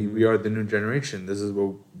 And maybe we are the new generation. This is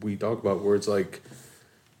what we talk about, where it's like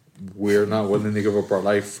we're not willing to give up our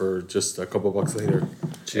life for just a couple bucks later.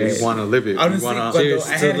 Cheers. We want to live it. Honestly, we but want to. though,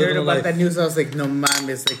 I had heard living about life. that news. I was like, no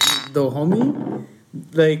mames, like the homie.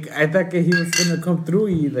 Like I thought that he was gonna come through.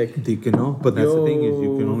 He like No, but that's the thing is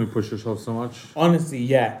you can Yo. only push yourself so much. honestly,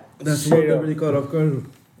 yeah. That's Straight what up. really caught off guard.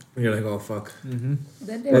 You're like, oh fuck.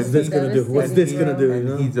 That day What's was this gonna do? What's this devastating, gonna do? bro. You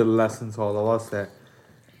know? And he's a lesson to all of us that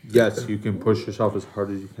yes, you can push yourself as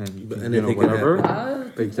hard as you can. You But can, anything can whatever. Wow,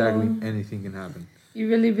 But exactly, people, anything can happen. you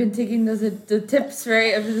really been taking the tips,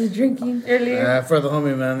 right, of the drinking earlier. For the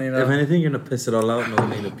homie, man. You If know. anything, you're gonna piss it all out. No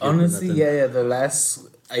need to puke or Honestly, nothing. yeah. The last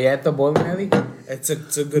at the bowling alley, it's a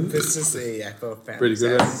good piss to say. I felt fantastic. Pretty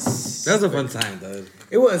good. That was a fun time, though.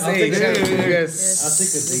 It was. I'll Hey, take shout out it. to you I'll guys.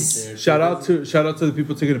 take a date there. Shout out to the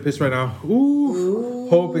people taking a piss right now. Ooh.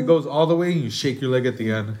 Hope it goes all the way. You shake your leg at the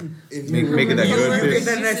end. Make it that You good were piss.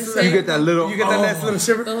 that nice You get that little. You get that nice little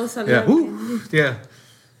shiver. Todos Yeah. salieron Woo. Yeah.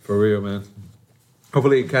 For real, man.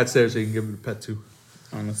 Hopefully, a cat's there so you can give it a pet too.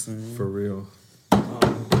 Honestly. For real.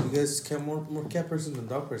 You guys can more cat person than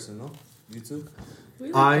dog person, no? You too?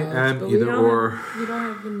 We like I dogs, am but we either don't or. have- We don't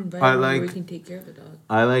have an I environment where we like- can take care of a dog.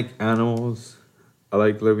 I like animals. I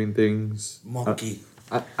like living things. Monkey.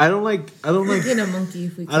 I don't like. Get a monkey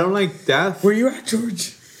if we can. I don't like death. Where you at,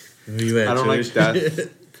 George? Where you at, I don't like George? death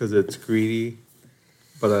because it's greedy,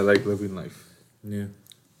 but I like living life. Yeah.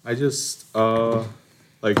 I just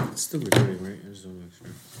like It's still recording, right? I just want to make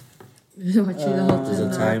sure. Watch you the whole There's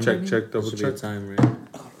a time. time. check double Should be a check. time, right?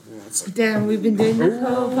 Damn, we've been doing this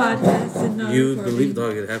whole podcast and not You recording. believe,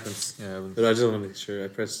 dog, it happens. Yeah, But I just want to make sure I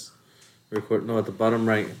press record. No, at the bottom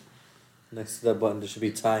right, next to that button, there should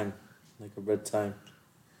be time, like a red time.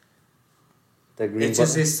 That green It just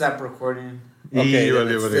button. says stop recording. Okay, Yeah, then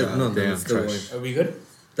it's really, still- no, then damn it's still trash. Are we good?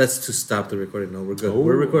 That's to stop the recording. No, we're good. Oh.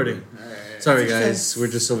 We're recording. Alright. Sorry, guys. We're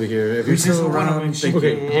just over here. If you're We're just still around. around, thank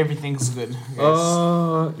you. Everything's good.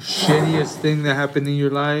 Shittiest thing that happened in your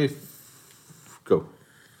life. Go.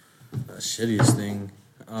 Shittiest thing.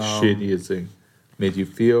 Shittiest thing. Made you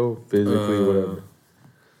feel physically, whatever.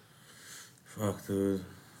 Fuck, dude.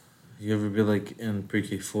 You ever be like in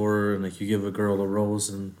pre-K 4 and like you give a girl a rose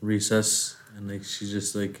in recess and like she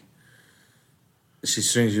just like she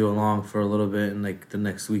strings you along for a little bit and like the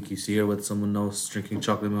next week you see her with someone else drinking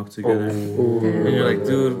chocolate milk together and you're like,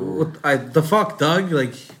 dude, what the fuck, dog?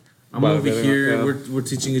 Like I'm Wow, over better here. not, We're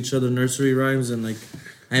teaching each other nursery rhymes and like,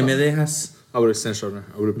 hey me dejas. I would have snitched on her.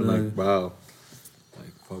 I would have been like, wow.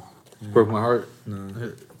 fuck. Broke my heart.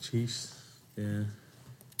 No. Jeez. Yeah.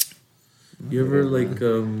 You ever like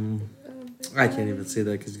I can't even say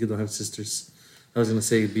that because you don't have sisters. I was gonna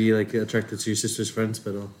say be like attracted to your sister's friends,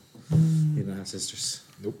 but you don't have sisters.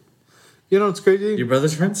 Nope. You know what's crazy? Your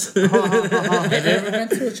brother's friends? Have you ever been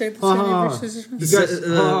to a check the You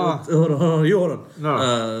guys, hold on, you hold on.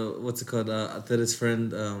 No. What's it called? Teddy's friend,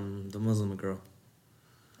 the Muslim girl.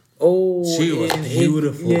 Oh, She was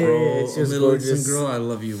beautiful, bro. she was Middle Eastern gorgeous. girl, I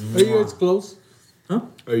love you. Are you guys close? Huh?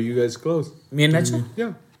 Are you guys close? Me and Nacho?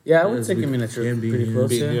 Yeah. Yeah, I would Yes, say we me and Nacho can be, pretty yeah. close.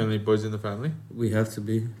 Being the Yeah. only boys in the family. We have to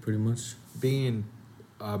be, pretty much. Being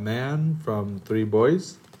a man from 3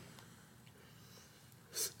 boys,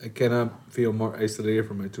 I cannot feel more isolated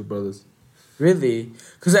from my 2 brothers. Really?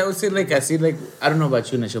 Because I would say, like, I see, like, I don't know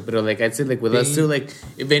about you, Nacho, but, like, I'd say, like, with us two, like,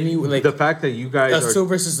 if any, like, The fact that you guys us are two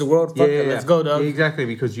versus the world, fuck it, let's go, dog. Yeah, exactly,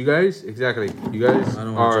 because you guys, I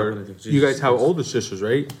don't wanna are, jump into it. you guys have older sisters,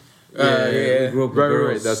 right? Yeah. We grew up with Right,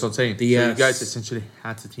 girls. that's what I'm saying. The So you ass. guys essentially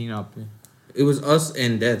had to team up. It was us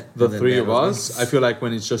and Dad. The And then 3 Dad of was us, I feel like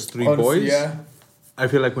when it's just 3 Honestly, boys, yeah. I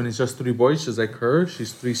feel like when it's just 3 boys, just like her,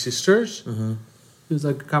 she's 3 sisters, Uh-huh. it's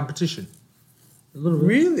like a competition. A little bit.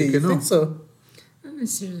 Really? You You know. think so? Not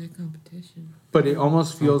necessarily a competition. But it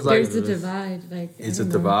almost feels like There's a divide. Like it's I a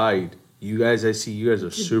don't know. divide. You guys, I see you guys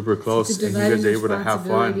are super close, It's a and you divide guys in are able to have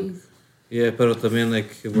fun. responsibilities. Yeah, pero también like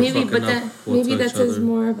we're Maybe, fucking but up. that We'll maybe tell that each says other.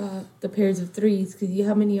 more about the pairs of threes. Because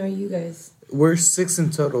how many are you guys? We're 6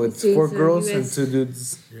 in total. It's See, 4 so girls you and guys- 2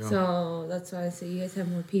 dudes. Yeah. So that's why I say you guys have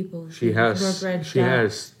more people. She You're more has branched she out.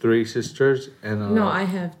 has 3 sisters and No, I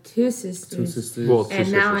have 2 sisters. Two sisters. well, 2 And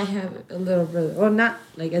sisters. now I have a little brother. Well, not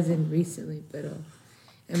like as in recently, but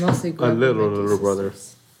I mostly grew A up with my little 2 brother.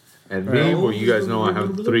 sisters. And me, well, you guys know I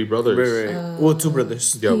have 3 brothers. Right. Well, 2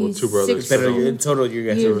 brothers. Yeah, well, He's 2 brothers. 6 But So in total, you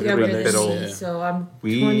guys He's are younger brothers. than Pero me, so I'm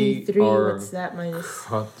we 23. are What's that minus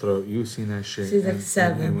cutthroat. You've seen that shit. She's like And-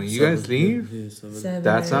 7. And when you guys leave, Yeah, 7. 7?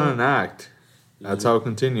 that's or not 8? an act. That's how it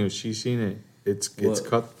continues. She's seen it. It's What?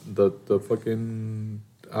 cut the fucking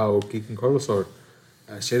Geek and Carlos are.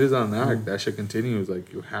 That shit is not an act. That shit continues.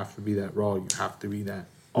 Like you have to be that raw. You have to be that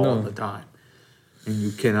all No. the time. And you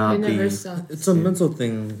It cannot never be. stops. It's a mental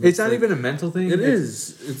thing. It's not like- even a mental thing. It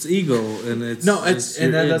is. It's ego, and it's No, it's and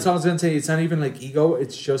you're then in. that's what I was gonna say. It's not even like ego.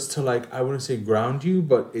 It's just to like I wouldn't say ground you,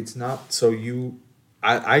 but it's not so you.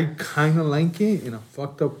 I kind of like it in a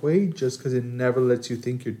fucked up way, just because it never lets you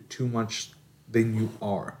think you're too much than you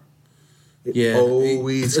are. It Yeah,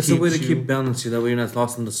 always it's a way to keeps you- keep balance. That way you're not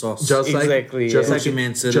lost in the sauce. just Exactly, like just yeah. like Gucci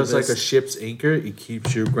Man said just it like a best. ship's anchor. It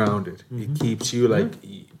keeps you grounded. It keeps you like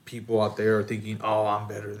people out there are thinking, "Oh, I'm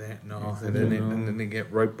better than no," and then they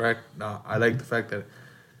get right back. No, I like the fact that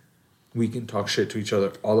we can talk shit to each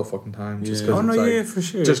other all the fucking time. Just Yeah. because Oh, no, it's like, yeah, for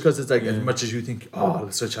sure. just because it's like as Yeah. much as you think, oh, le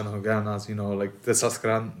estoy echando ganas, you know, like te estás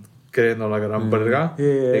queriendo la gran verga,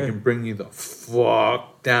 Yeah. they can bring you the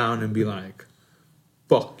fuck down and be like,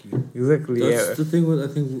 fuck you. Exactly, That's yeah. the thing with I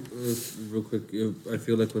think real quick. I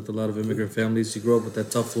feel like with a lot of immigrant families, you grow up with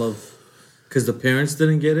that tough love, because the parents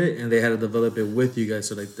didn't get it and they had to develop it with you guys.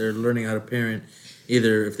 So like they're learning how to parent,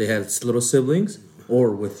 either if they had little siblings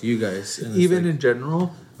or with you guys. And it's Even like, in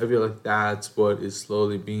general, I feel like that's what is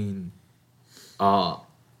slowly being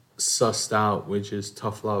sussed out, which is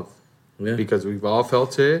tough love. yeah. Because we've all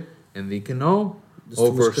felt it, and they can know There's too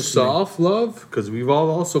over much cushioning. soft love, because we've all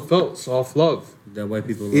also felt soft love. that white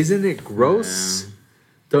people. Isn't it gross?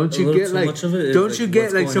 Don't A you little get too like? much of it is Don't like, you get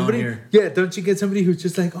what's like going on somebody? here? Yeah, don't you get somebody who's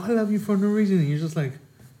just like, oh, I love you for no reason, and you're just like,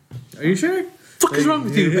 Are you sure? fuck is wrong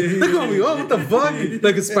with you? Look at me, oh, what the fuck?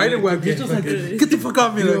 Like a spider web. You're just like, get the fuck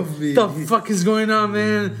off me! Like, the fuck is going on,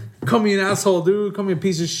 man? Call me an asshole, dude. Call me a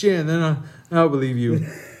piece of shit, and then I'll believe you.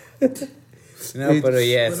 No, but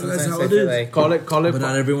yeah, But that's sometimes how I it feel is. like Call it. But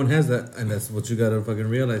not everyone has that, and that's what you gotta fucking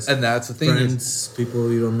realize. And that's the thing. Friends,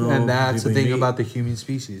 people you don't know, And that's the people you thing meet. about the human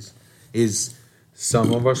species is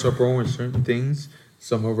some of us are born with certain things,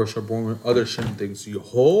 some of us are born with other certain things. The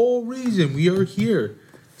whole reason we are here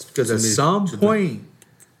is because at some point,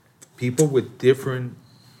 people with differences,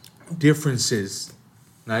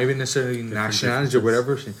 not even necessarily nationalities or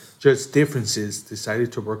whatever, just differences,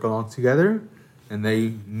 decided to work along together, and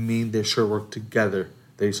they made their sure work together.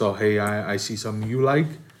 They saw, hey, I see something you like,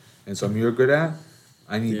 and something you're good at.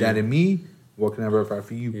 I need that in me. What can I provide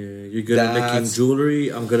for you? Yeah, you're good at making That's- jewelry.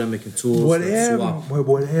 I'm good at making tools. Let's Whatever, swap.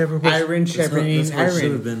 whatever. iron That's how, sharpening that's how it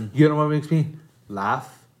should have iron. been. You know what makes me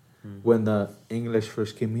laugh? When the English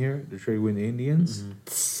first came here to trade with the Indians,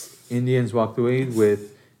 Indians walked away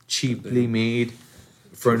with cheaply made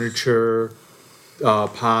furniture,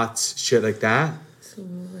 pots, shit like that. So,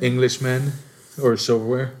 Englishmen or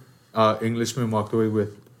silverware, Englishmen walked away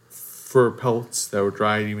with fur pelts that were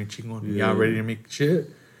dried, even chingon, yeah, ready to make shit.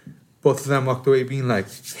 Both of them walked away being like,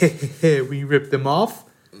 hey, we ripped them off.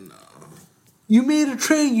 No. You made a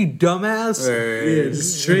trade, you dumbass. Yeah,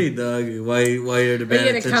 just trade, dog. Why are the bad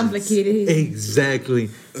You're gonna complicate it. Exactly.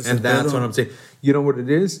 And that's what I'm saying. You know what it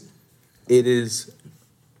is? It is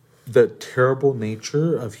the terrible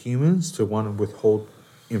nature of humans to want to withhold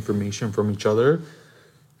information from each other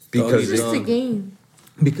because It's just a game.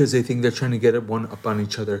 because they think they're trying to get one up on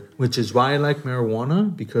each other, which is why I like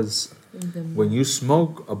marijuana, because when you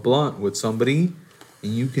smoke a blunt with somebody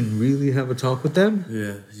and you can really have a talk with them,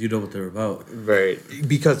 yeah, you know what they're about. right?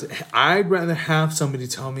 Because I'd rather have somebody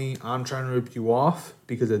tell me I'm trying to rip you off,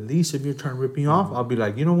 because at least if you're trying to rip me off, I'll be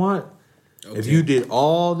like, you know what? Okay. If you did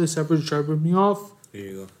all this effort to try to rip me off, here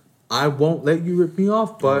you go. I won't let you rip me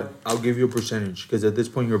off, but I'll give you a percentage, because at this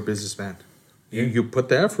point you're a businessman. Yeah. You put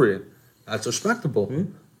the effort in. That's respectable. Yeah.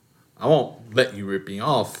 I won't let you rip me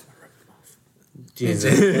off.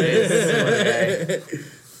 Jesus.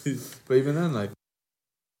 But even then, like...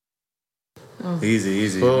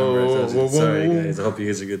 Easy. Whoa, Sorry, guys. I hope you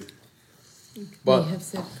guys are good. But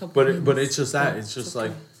it's just that. It's just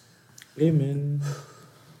like... Amen.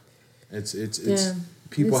 It's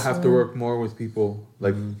people have to work more with people.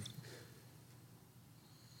 Like...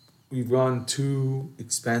 We've gone too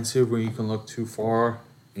expansive where you can look too far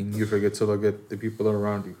and you forget to look at the people that are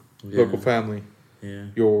around you. Yeah. Local family. Yeah.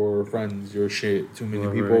 Your friends, your shit. Too many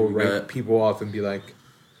people write people off and be like,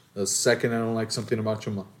 the second I don't like something about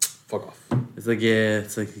you, I'm like, fuck off. It's like, you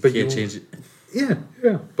can't change it.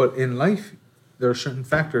 Yeah. But in life, there are certain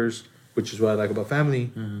factors, which is what I like about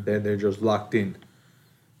family, that they're just locked in.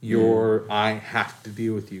 I have to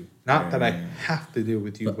deal with you. Not that I have to deal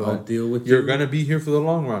with you, but I'll deal with you're going to be here for the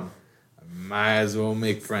long run. Might as well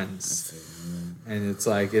make friends. And it's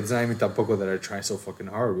like, it's not even tampoco that I try so fucking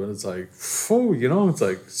hard, but it's like, it's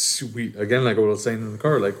like, sweet. Again, like what I was saying in the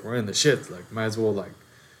car, like, we're in the shit. Like, might as well, like,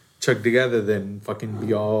 chuck together than fucking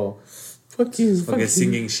be all, fuck you.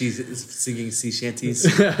 Singing sea shanties.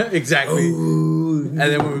 Exactly. Oh. And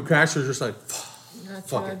then when we crash, we're just like,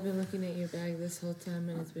 fuck I've been looking at your bag this whole time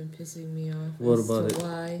and it's been pissing me off. What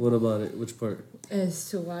about it? Which part? As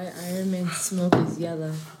to why Iron Man's smoke is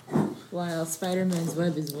yellow, while Spider-Man's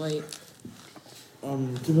web is white.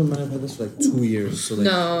 Keep in mind I've had this for like 2 years. So like,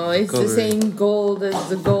 no, it's the same gold as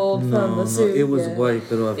the gold from the suit. No, it was white,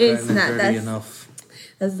 but I've gotten it dirty enough.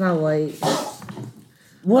 That's not white.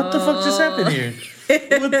 What the fuck just happened here?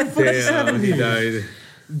 What the fuck just happened here? He died.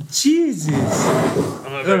 Jesus. I'm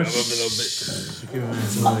gonna back up a little bit. Give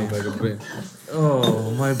me back a bit.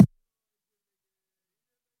 Oh, my.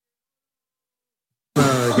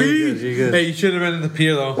 You're good. Hey, you should have been in the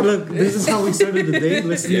pier though. Look, this is how we started the day,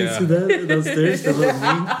 listening to that downstairs. The little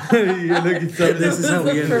meme. This is how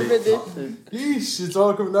we ended it. Yeesh, it's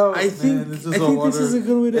all coming out. I think this is a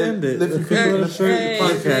good way to end it. If you're short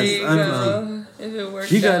podcast, I don't know. If it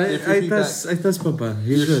works, you got it. I thought, Papa.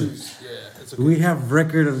 You're good. Okay. We have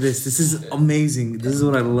record of this. This is amazing. This is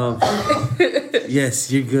what I love. Yes,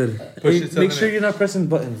 you're good. Hey, make sure you're not pressing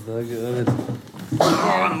buttons, though. I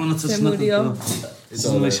don't want to touch nothing. It's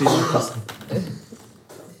all make sure you're not pressing.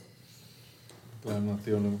 I'm not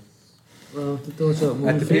the only one.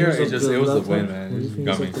 At the pier, it was the wind, man. You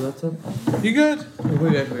got me. You good?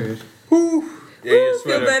 We're good. Whew. Yeah, your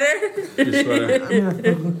sweater. Feel better? Your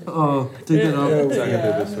sweater. Oh, take it off.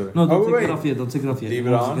 Yeah. No, don't take it off yet. Don't take it off yet. Leave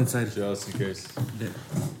it on? Inside. Just in case.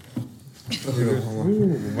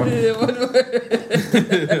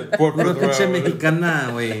 Puro pinche mexicana,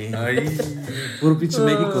 güey. Puro pinche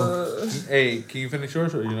Mexico. Hey, can you finish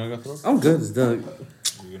yours or you not gonna throw? I'm good. It's done.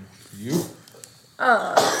 You?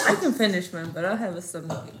 I can finish mine, but I'll have a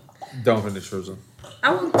stomach. Don't finish yours then.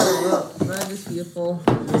 I won't throw up, but I just feel full.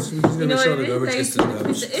 You know what it is? Like,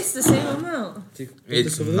 it's the same amount.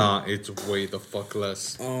 It's not. It's way the fuck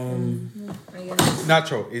less. I guess.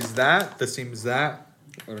 Nacho, is that the same as that?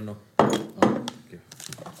 I don't know.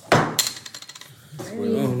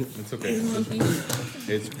 It's okay.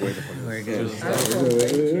 It's way the fuck less.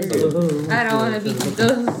 I don't want to be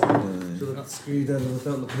done.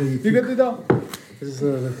 You got it though. You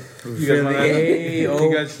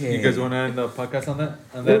guys want to end the podcast on that?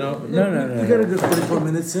 No. We got a good 44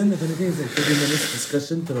 minutes in. If anything, it's like 30 minutes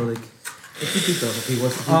discussion. But like, if you think though, okay,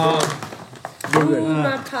 what's the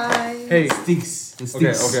My pie. Hey, sticks.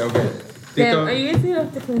 Okay. Damn, are you gonna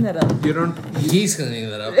have to clean that up? You don't. He's cleaning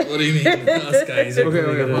that up. What do you mean? Us guys are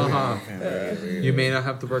okay. You may not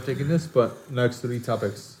have to partake in this, but next 3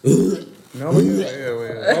 topics. No. Wait.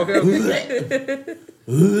 Okay.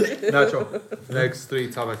 Nacho, next 3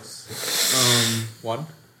 topics. 1.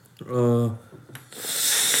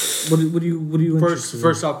 What do you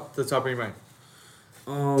First up, the top of your mind.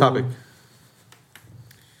 um, Topic.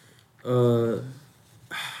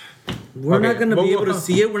 We're Okay, not gonna we'll be go- able to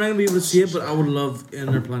see it. We're not gonna be able to see it, but I would love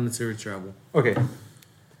interplanetary travel. Okay.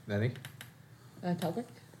 Danny? Topic?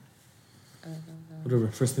 Whatever.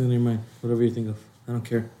 First thing in your mind. Whatever you think of. I don't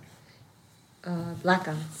care.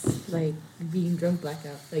 Blackouts. Like being drunk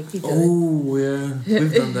blackout. Like teach us. Oh yeah,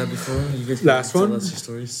 we've done that before. You guys can Last tell one? us your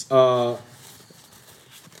stories.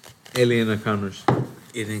 Alien encounters.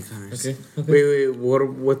 Alien encounters. Okay. Wait.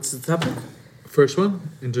 What's the topic? First one,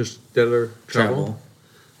 interstellar travel.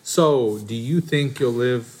 So, do you think you'll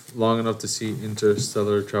live long enough to see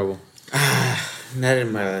interstellar travel? Not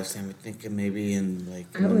in my lifetime. I think maybe in like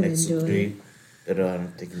I wouldn't next do it. 3. But I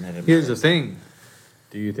don't think not in my Here's the lifetime. thing.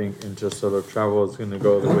 Do you think interstellar travel is going to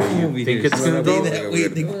go the way can't we you think hear it's going to somebody go? that way?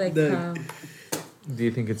 Or like Do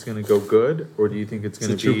you think it's going to go good, or do you think it's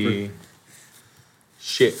going It's to a be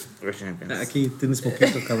shit? We're champions. Aquí tienes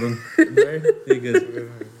poquito, cabrón. Very good.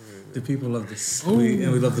 The people love this. And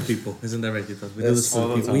we love the people. Isn't that right, Tito? We do this for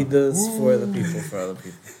the people. We do this for the people, for other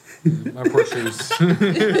people. My poor shoes.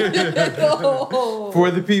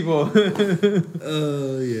 For the people.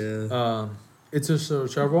 Oh yeah. Interstellar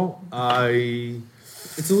travel,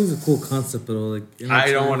 It's always a cool concept, but like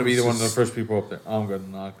I don't want to be the one of the first people up there. I'm good.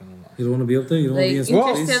 Not gonna lie. You don't want to be up there. You don't Like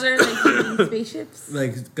want to be in space. interstellar, like in spaceships.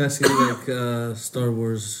 Like guys see like Star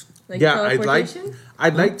Wars. Like Yeah, I'd like teleportation?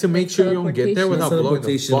 I'd like to make Like sure you don't get there without blowing the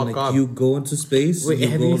Teleportation, fuck like up. you go into space. Wait, you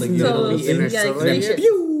have go you like seen you the know, movie yeah, like Interstellar? spaceships.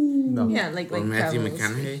 No. Yeah, like Or Matthew travel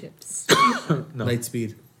McConaughey? spaceships. No. light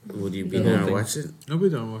speed. Would you be The down whole to thing. watch it? Nobody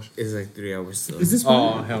don't watch. It's like 3 hours still. Is this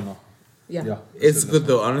Oh hell no. Yeah. Yeah. It's good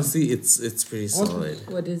though. Honestly, it's pretty solid.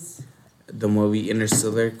 What is? The movie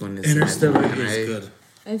Interstellar when it's Interstellar Matthew is McConaughey. good.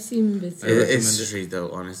 I've seen bits. I of it. recommend It's it. straight though.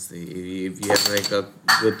 Honestly, if you have like a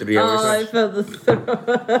good 3 hours, Oh, I felt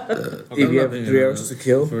the if you have Okay. 3 hours to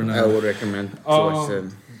kill, For now. I would recommend to watch it.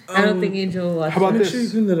 I don't think Angel will watch How about it. Make this? sure you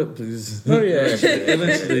clean that up, please. Oh, yeah.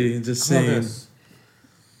 Eventually, just How about saying. this?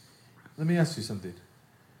 Let me ask you something.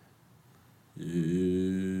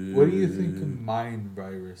 What do you think a mind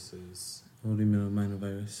virus is? What do you mean by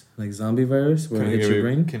virus? Like zombie virus, where it hits your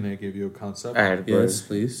brain? Can I give you a concept? Alright, go Yes, ahead.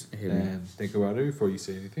 please. Hit me. And think about it before you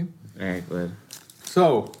say anything. Alright, go ahead.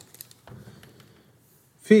 So,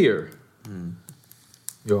 fear. Hmm.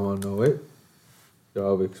 You all know it.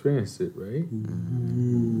 Y'all have experienced it, right?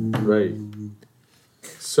 Right.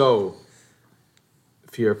 So,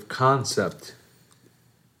 fear of concept,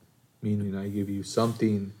 meaning I give you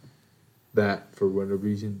something that, for whatever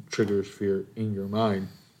reason, triggers fear in your mind.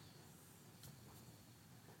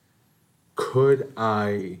 Could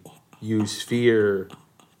I use fear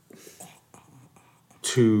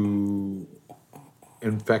to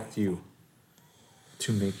infect you,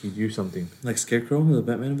 to make you do something? Like Scarecrow, the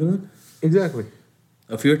Batman villain? Exactly.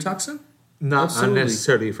 A fear toxin? Not Absolutely.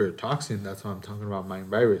 unnecessarily for a toxin. That's what I'm talking about. Mind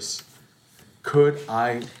virus. Could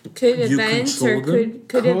I? Could You events or control them? could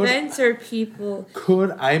Could- events or people?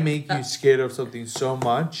 Could I make you scared of something so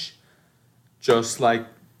much, just like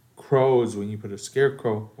crows when you put a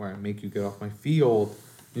scarecrow, where I make you get off my field,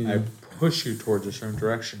 I push you towards a certain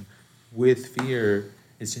direction, with fear,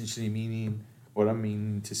 essentially meaning what I'm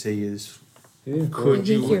meaning to say is, Yeah. could I think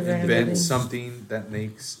you you're right about invent this. something that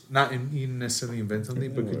makes not even necessarily invent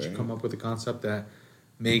something, but could you come up with a concept that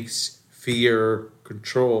makes fear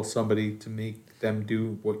control somebody to make them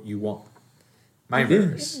do what you want? Mind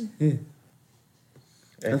virus. Yeah.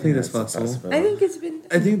 I think that's possible. I think it's been.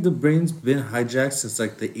 I think the brain's been hijacked since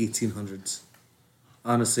like the 1800s.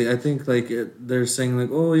 Honestly, I think like they're saying like,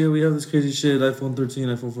 oh yeah, we have this crazy shit, iPhone 13,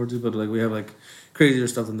 iPhone 14, but like we have like crazier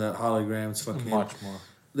stuff than that, holograms, fucking. Much more.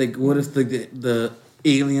 Like what if the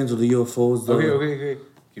aliens or the UFOs the, Okay.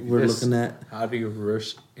 Give me we're this. looking at? How do you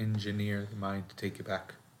reverse engineer the mind to take it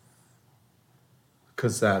back?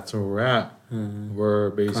 Because that's where we're at. We're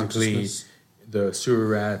basically Consciousness. the sewer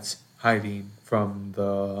rats hiding from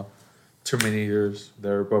the Terminators that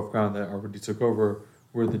are above ground that already took over.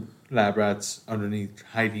 We're the lab rats underneath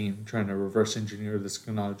hiding, trying to reverse engineer this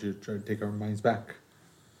technology to try to take our minds back.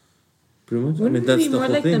 Pretty much. Wouldn't I mean, it that's be the more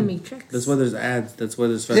whole like the thing. Matrix? That's why there's ads. That's why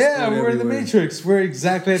there's fast Yeah, food we're in the everywhere. Matrix. We're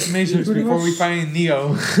exactly at the Matrix Pretty before we much. find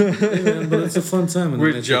Neo. Yeah, but it's a fun time. In the We're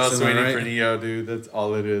Matrix, just am I waiting right? for Neo, dude. That's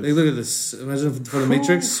all it is. Like, look at this. Imagine for the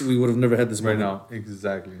Matrix, we would have never had this Right moment. now,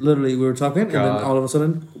 exactly. Literally, we were talking, and God. then all of a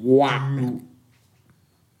sudden, wow.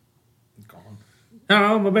 Gone.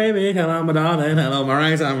 Hello, my baby. Hello, my darling. Hello, my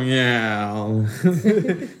right arm. Yeah.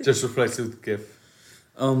 Just replace it with GIF.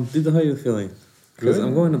 Dude, how you feeling? Because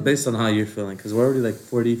I'm going based on how you're feeling. Because we're already like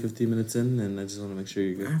 40, 50 minutes in, and I just want to make sure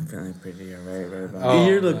you're good. I'm feeling pretty alright right about Oh,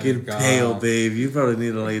 you're my looking God. pale, babe. You probably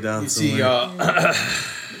need to lay down You see, somewhere.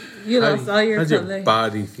 You lost all your how's your color.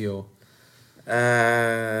 body feel?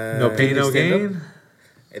 now. No pain, no stand gain?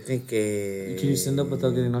 I think. Can you stand up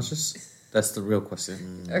without getting nauseous? That's the real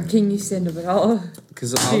question. Or can you stand up at all?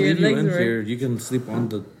 Because I'll Your leave you legs in are- here. You can sleep on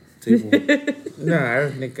the table. No, I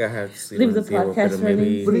don't think I have to sleep Leave on the table, podcast but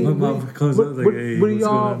maybe. What do you- My mom comes up like, hey, what do what's going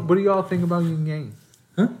on? what do y'all think about yin yang?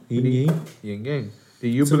 Huh? Yin Yin yang. Do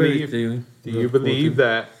you believe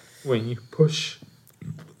that when you push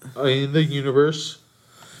in the universe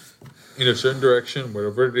in a certain direction,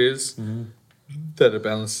 whatever it is, that it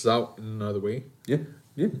balances out in another way? Yeah,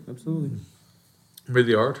 absolutely.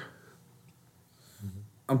 Really hard.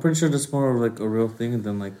 I'm pretty sure that's more of like a real thing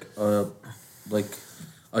than like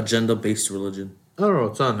agenda-based religion. I don't know.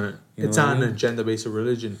 It's on it. You know It's what I on mean? an agenda-based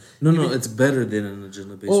religion. No, it's better than an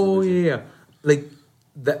agenda-based Oh religion. yeah. Like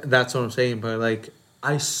that's what I'm saying. But like,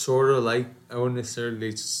 I sort of like. I wouldn't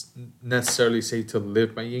necessarily say to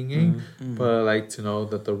live by yin yang, but I like to know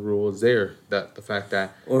that the rule is there. That the fact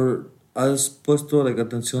that Or has puesto like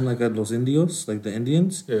atención like at los indios, like the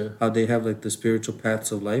Indians, Yeah. how they have like the spiritual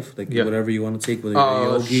paths of life, like Yeah. whatever you want to take, whether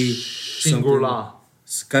you're a yogi, Shingula.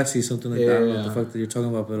 Casi, something like that. I don't know what the Yeah. fuck that you're talking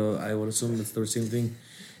about, but I would assume it's the same thing.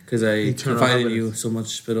 Because I Eternal confide in you evidence. so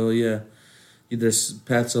much, but yeah, there's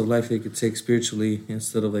paths of life that you could take spiritually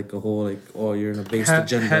instead of like a whole like, oh, you're in a based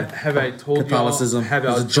agenda. Have I told Catholicism y'all? Have is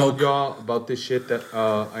I a told joke. y'all about this shit that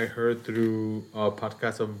I heard through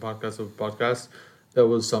podcast that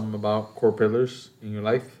was something about core pillars in your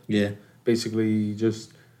life? Yeah, Basically,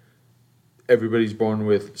 just everybody's born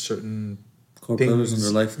with certain core things. pillars in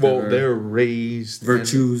their life. Well, that are they're raised and-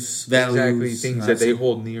 virtues, values, exactly things that they honestly.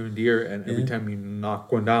 hold near and dear, and every Yeah. time you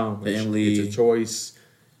knock one down, which Family, it's a choice,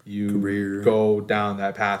 you career. go down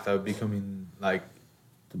that path of becoming like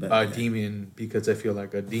The bad a guy. demon, because I feel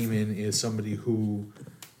like a demon is somebody who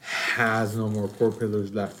has no more core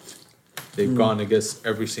pillars left. They've gone against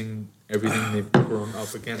everything they've grown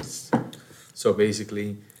up against. So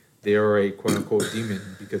basically, they are a quote unquote demon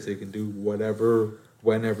because they can do whatever,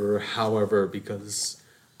 whenever, however. Because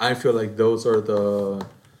I feel like those are the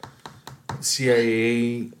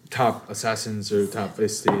CIA top assassins or top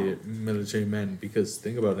military men. Because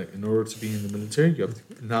think about it, in order to be in the military, you have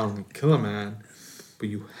to not only kill a man, but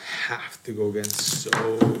you have to go against so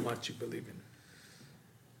much you believe in.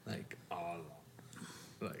 Like, all.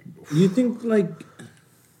 Like, You think like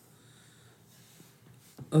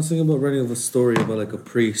I was thinking about writing a story about like a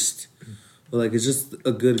priest, but like it's just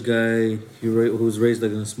a good guy who was raised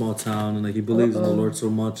like in a small town and like he believes in the Lord so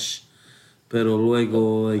much, pero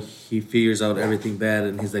luego like he figures out everything bad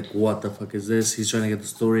and he's like, what the fuck is this? He's trying to get the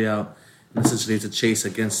story out, and essentially it's a chase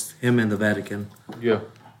against him and the Vatican, yeah.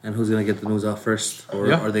 and who's gonna get the news out first, or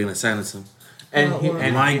Yeah. are they gonna silence him? And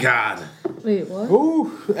My God! Wait, what? Ooh,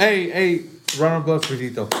 hey, round of applause for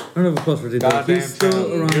Tito. Round of applause for Tito. Goddamn He's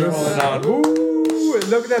still around You're us. on. Ooh,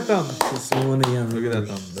 look at that thumb. Look Look at that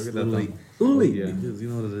thumb. Look at that thumb. Ooh, Yeah. because you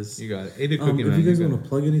know what it is. You got it. Eat a cookie, If man. you guys got want it. to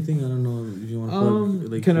plug anything, I don't know if you want to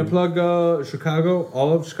plug. Like, Can I plug Chicago?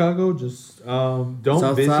 All of Chicago? Just don't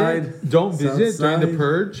South visit. side. Don't South visit during the side.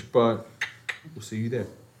 purge, but we'll see you there.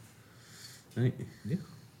 Right? Yeah.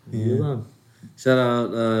 Yeah. You're on. Shout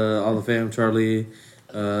out all the fam, Charlie,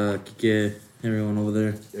 Kike, everyone over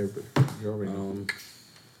there. Everybody. You already know.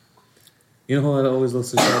 You know who I always love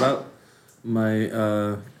to shout out? My,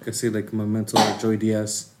 I say like my mentor, Joey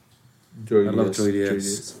Diaz. Joey I love Diaz, Joey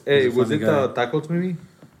Diaz. Hey, He's a was funny it guy. the tacos maybe?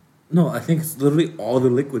 No, I think it's literally all the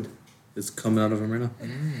liquid is coming out of him right now.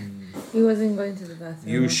 He wasn't going to the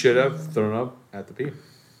bathroom. You should have thrown up at the pier.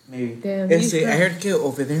 Maybe. Damn, I you should- heard que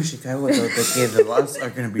over there in Chicago, the laws are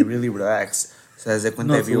going to be really relaxed. So as if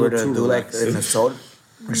No, if it's you a were to little do too like relaxed. an assault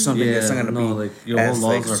or something, it's not going to be like your whole as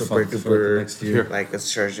laws like are super fucked for like, the duper next year. like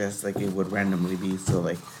as charged as like it would randomly be. So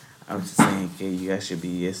like I was just saying, okay, you guys should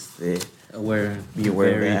be Aware. be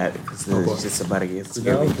aware very- of that because what? it's just about to get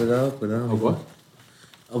scary. Without. Of what?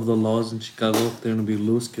 Of the laws in Chicago, they're gonna be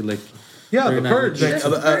loose. Like Yeah, They're the not purge. legit.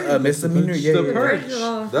 Like, A misdemeanor, yeah, the yeah, purge.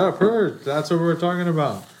 yeah. The purge. That's what we're talking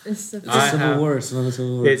about. It's the it's I a civil have- war. It's not a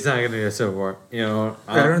civil war. It's not gonna be a civil war. You know,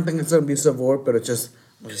 I don't think it's gonna be civil war, but it's just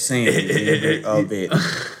I'm just saying of it.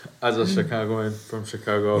 as a Chicagoan from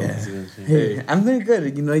Chicago. Yeah. Hey, Hey, I'm doing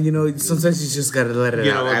good. You know. Sometimes you just gotta let it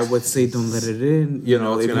You know out. I what's- would say don't let it in. You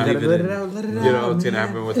know what's if you gonna gotta happen let in- it out, let it out. you know what's gonna man.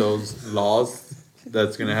 happen with those laws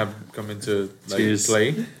that's gonna have come into like Cheers.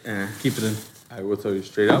 play? Keep it in. I will tell you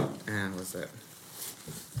straight up. What's that?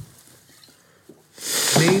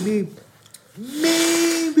 Maybe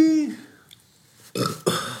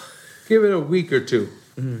give it a week or two.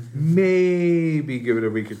 Maybe give it a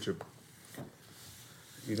week or two.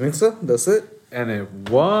 You think so? That's it? And if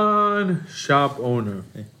one shop owner,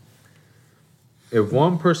 if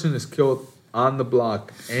one person is killed on the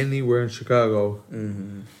block anywhere in Chicago,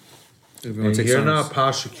 and you're not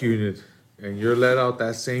prosecuted, and you're let out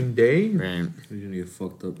that same day, Right. You're gonna get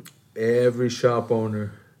fucked up. every shop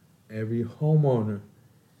owner, every homeowner,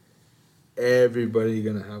 everybody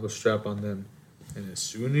gonna have a strap on them. And as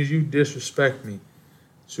soon as you disrespect me,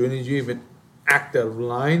 as soon as you even act out of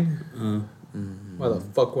line, why the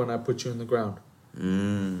fuck wouldn't I put you in the ground?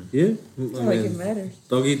 Yeah. It's not like it matters.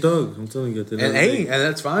 Dog eat dog. I'm telling you. And hey, and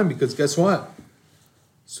that's fine because guess what?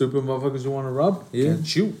 Stupid motherfuckers who want to rub can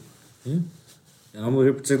shoot. Yeah. And I'm over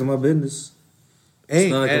here protecting my business. Hey,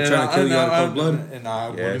 not like I'm trying to kill you out of cold blood. And I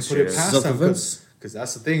Yeah, wouldn't put it sure. past them Self-defense. because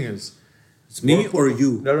that's the thing is, It's me or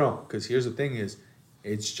you. no, because here's the thing is,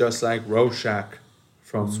 it's just like Rorschach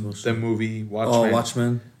from the movie Watchmen. Oh,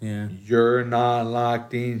 Watchmen. Yeah. You're not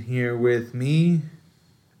locked in here with me.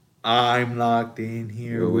 I'm locked in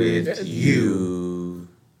here with you.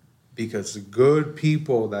 Because the good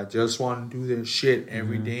people that just want to do their shit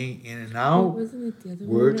every day in and out, Wasn't it the other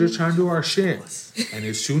we're one? just trying to do our shit. And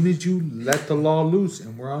as soon as you let the law loose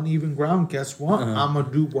and we're on even ground, guess what? I'm going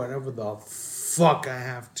to do whatever the fuck I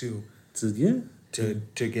have to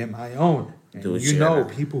get my own. And Do it you know,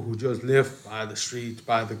 shit. people who just live by the streets,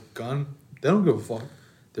 by the gun, they don't give a fuck.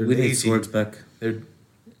 They're We need lazy. swords back.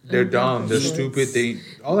 They're dumb. They're Swords. stupid. They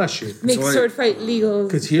all that shit. Make Sorry. sword fight legal.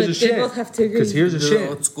 Because here's the but shit. They both have to agree. Because here's the shit.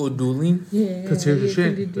 Let's go dueling. Yeah. Because here's the you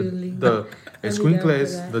can shit. do dueling. The I'll be down for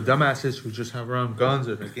esquinkles, that. the dumbasses who just have around guns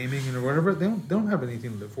or gaming or whatever, they don't have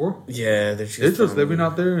anything to live for. Yeah, they're They're just living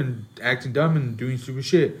out there and acting dumb and doing stupid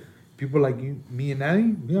shit. People like you, me, and Natty,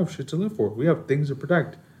 we have shit to live for. We have things to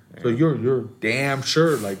protect. So you're damn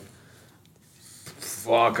sure like,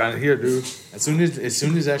 fuck out of here, dude. As soon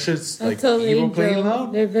as that shit's I like told evil Angel, playing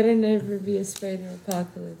loud, there better never be a spider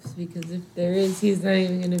apocalypse because if there is, he's not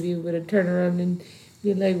even going to be able to turn around and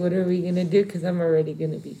be like, what are we going to do? Because I'm already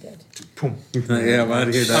going to be dead. boom. Yeah, I'm out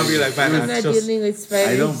of here. I'll be like, man, I'm that's not just dealing with spiders.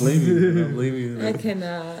 I don't blame you. I don't blame you. I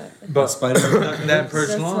cannot. but Spider. that first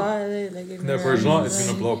That's law. why they like That first law is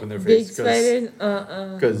gonna blow up in their Big face spiders,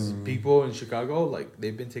 because people in Chicago like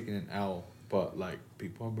they've been taking an L, but like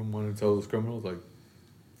people have been wanting to tell those criminals like,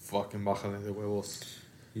 fucking bájale de huevos.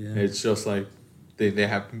 Yeah. It's just like they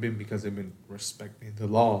haven't been because they've been respecting the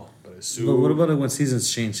law, but as soon But what about it when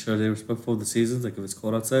seasons change? Are they respectful of the seasons? Like if it's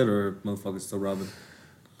cold outside or motherfuckers still robbing?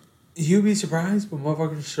 you'd be surprised, but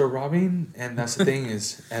motherfuckers are still robbing, and that's the thing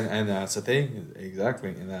is, and that's the thing exactly,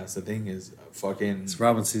 and that's the thing is, fucking. It's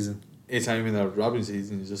robbing season. It's not even that robbing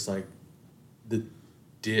season. It's just like the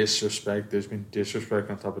disrespect. There's been disrespect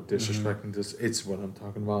on top of disrespect, and just it's what I'm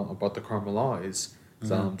talking about the karma law is.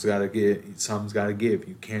 Something's gotta give. Something's gotta give.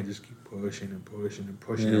 You can't just keep pushing and pushing and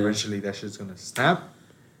pushing. Yeah. Eventually, that shit's gonna snap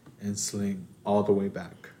and sling all the way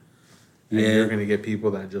back. And Yeah. you're gonna get people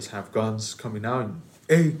that just have guns coming out. And,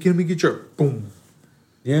 hey, can we get your boom?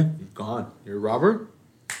 Yeah. You're gone. You're a robber.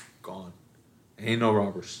 Gone. Ain't no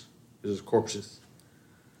robbers. There's just corpses.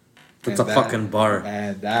 It's And a fucking bar.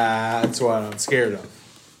 And that's what I'm scared of.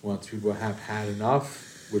 Once people have had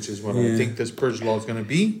enough, which is what I Yeah. think this purge law is going to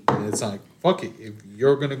be, and it's like, fuck it. If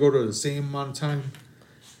you're going to go to the same amount of time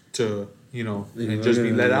to, and just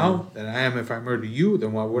be let out than I am if I murder you,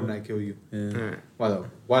 then why wouldn't I kill you? Yeah.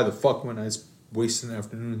 Why the fuck when I waste an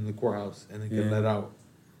afternoon in the courthouse and then get Yeah. let out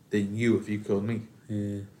than you if you killed me?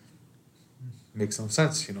 Yeah. Makes no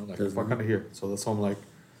sense, like Doesn't. fuck out of here. So that's why I'm like,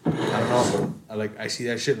 I don't know, but I see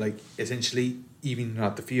that shit like essentially evening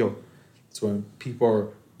out the field. It's when people are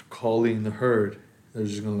calling the herd, they're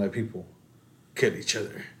just gonna let people kill each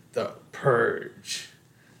other. The purge.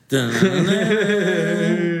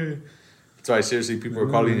 That's why seriously people are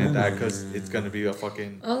calling it that because it's gonna be a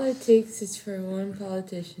fucking. all it takes is for one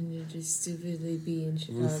politician to just stupidly be in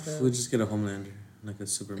Chicago. We'll just get a Homelander, like a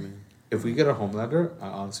Superman. If we get a Homelander, I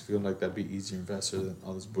honestly feel like that'd be easier and faster than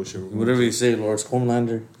all this bullshit. we're going Whatever through. you say, Lawrence.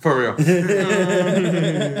 Homelander. For real.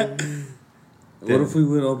 What if we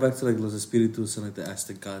went all back to like Los Espíritus and like the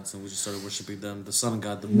Aztec gods and we just started worshiping them? The sun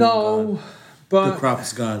god, the moon god, but the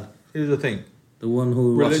crops god, here's the thing. the one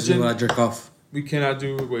who watches Religion. you when I jerk off. We cannot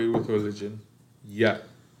do away with religion yet.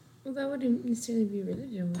 Well, that wouldn't necessarily be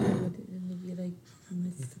religion. That would be like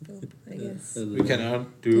mystical, I guess. We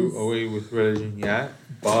cannot do away with religion yet,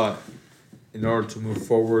 but in order to move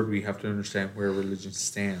forward, we have to understand where religion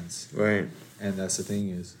stands. Right. And that's the thing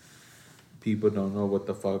is, people don't know what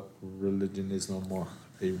the fuck religion is no more.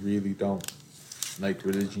 They really don't. Like,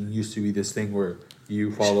 religion used to be this thing where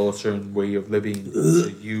you follow a certain way of living, so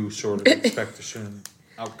you sort of expect a certain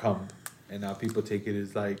outcome. and now people take it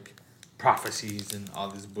as like prophecies and all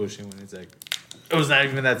this bullshit when it's like it was not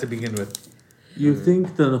even that to begin with. You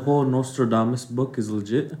think the whole Nostradamus book is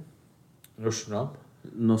legit?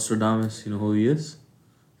 Nostradamus, you know who he is?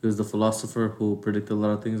 He was the philosopher who predicted a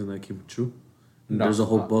lot of things and that came true. And No, there's a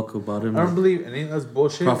whole book about him. I don't believe any of that's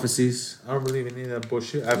bullshit. Prophecies. I don't believe any of that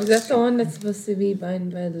bullshit. Is that the one that's supposed to be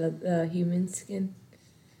bound by the human skin?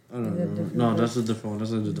 I don't know. No, that's a different one.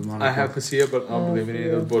 That's a demonic. I have to see it, but I don't believe any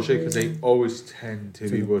of that bullshit because they always tend to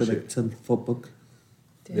be bullshit. 10-foot book.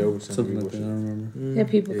 They always tend to be Something like that. I bullshit. don't remember. Yeah,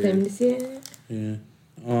 people claim to see it.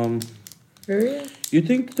 Yeah. For real? You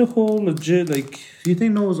think the whole legit, like, you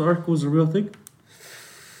think Noah's Ark was a real thing?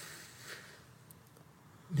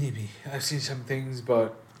 Maybe I've seen some things,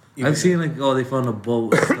 but I've seen like, oh, they found a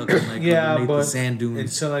boat stuck in like yeah, underneath but the sand dunes.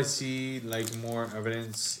 until I see like more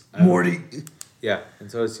evidence, Morty. Yeah,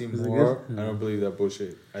 until I see Is it more, good? I don't believe that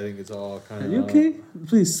bullshit. I think it's all kind Are of. you okay?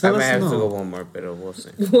 Please I tell might have us to go no. one more, but we'll see.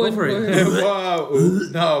 Go for it. Wow! Ooh,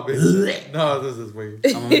 no, bitch. No, this is weird.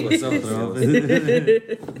 I'm gonna go self-throw.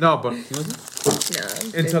 No, but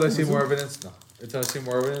No. until I see more evidence, no. Until I see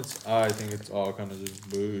more evidence, I think it's all kind of just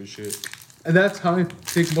bullshit. And that's how I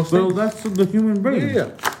take most Well, things. that's the human brain. Yeah.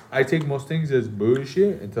 I take most things as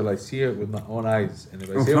bullshit until I see it with my own eyes. And if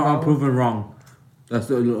I see it, I'm proven wrong. That's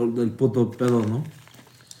the puto pedo, no?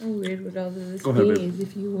 How weird would all of this Go ahead, be babe. is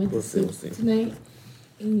if you went to We'll see, sleep we'll see. tonight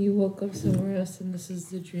and you woke up somewhere else and this is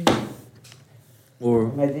the dream.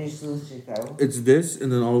 Or it's this,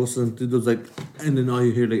 and then all of a sudden, it was like, and then all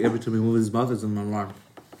you hear, like, every time he moves his mouth is an alarm.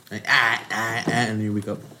 Like, and you wake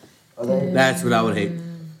up. That's what I would hate.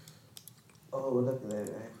 Oh, look at that.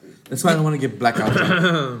 That's why I don't want to get blackout.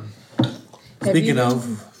 Speaking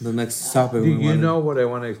of, the next topic. Do you know what I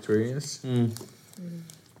want to experience?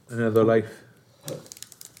 Another life.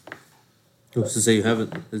 Who's to say you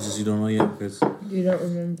haven't? It's just you don't know yet because You don't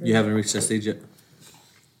remember. you haven't reached that stage yet.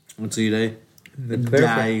 Until you die. Let me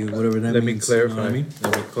clarify. Die, whatever that Let me means. clarify. You know what I mean?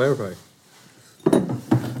 Let me clarify.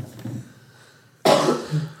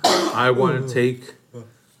 I want to take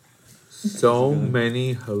so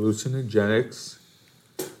many hallucinogenics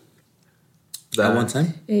At one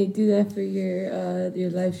time? Hey, do that for your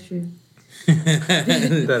live stream.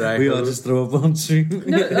 that I We all just throw up on stream.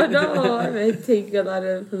 No, I mean take a lot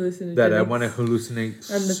of hallucinations. that I want to hallucinate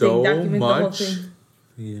On the so thing, document the whole much thing.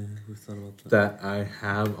 Yeah, we thought about that. that I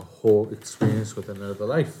have a whole experience with another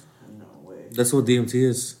life. No way. That's what DMT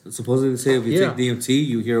is. Supposedly they say if you Yeah. take DMT,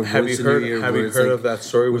 you hear a Have voice you in heard? your ear. Have where you it's heard like, of that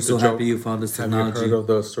story we're with so the Joe? happy you found this Have you technology. heard of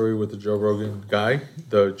the story with the Joe Rogan guy,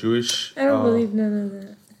 the Jewish? I don't believe none of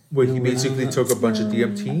that. Where he basically took a bunch of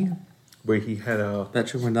DMT, where he had a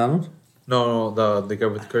Patrick McDonald? no, the guy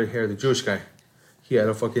with the curly hair, the Jewish guy. He had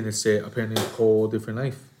a fucking apparently a whole different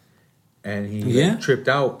life, and he Yeah. tripped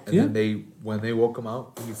out. And Yeah. then when they woke him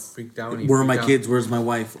out, he freaked out. And he Where are my freaked out. kids? Where's my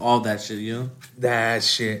wife? All that shit, you know? That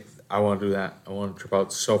shit. I want to do that. I want to trip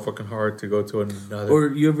out so fucking hard to go to another. Or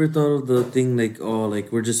you ever thought of the thing like, oh,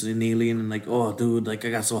 like we're just an alien and like, oh, dude, like I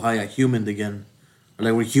got so high I humaned again. Or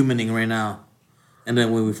like we're humaning right now. And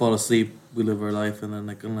then when we fall asleep, we live our life. And then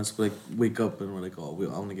like unless we like wake up and we're like, oh,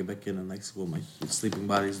 I want to get back in and like see what my sleeping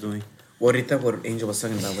body's doing. What Angel was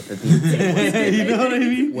talking about with the DMT. You know what I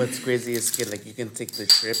mean? What's crazy is, kid, like you can take the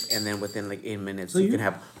trip and then within like 8 minutes So you you- can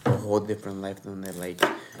have a whole different life than that. Like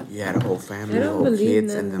you had a whole family, I don't whole believe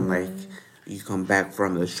kids, none and then of like that. you come back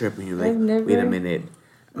from the trip and you're like, I've never- wait a minute.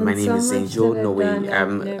 My On name so is much Angel. that No I've way, done,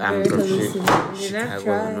 I'm I've from never hallucinated. And I've Chicago,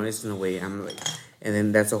 tried. Illinois. No way, I'm like, and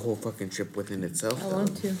then that's a whole fucking trip within itself. I though.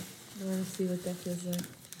 want to. I want to see what that feels like.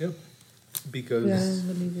 Yep. Because But I don't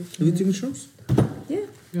believe it. Have you taken shrooms? Yeah.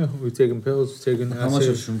 yeah, we've taken pills, taken How much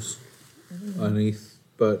of acid shrooms? underneath,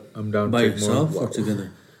 but I'm down By to take yourself more. or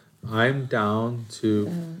together? I'm down to.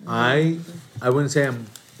 I wouldn't say I'm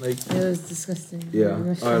like It was disgusting.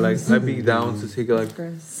 yeah, or like I'd be down to take like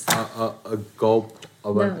Gross. a gulp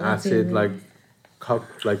of No, an not acid even. like cup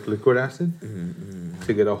like liquid acid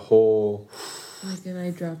to get a whole Like an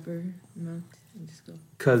eyedropper mouth and just go.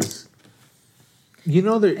 because you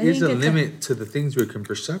know there I is a think it's limit to the things we can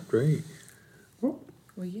percept, right?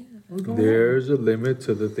 Well, yeah. There's a limit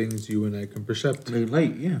to the things you and I can percept. Like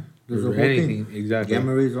light, yeah. There's a Or whole anything, thing. exactly.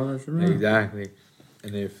 Gamma rays, all that shit. Right? Exactly.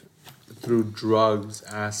 And if through drugs,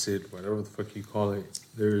 acid, whatever the fuck you call it,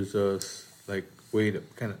 there's a like way to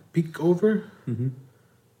kind of peek over. Mm-hmm.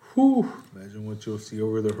 Whew! Imagine what you'll see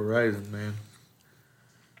over the horizon, man.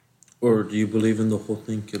 Or do you believe in the whole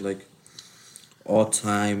thing? Kid, like all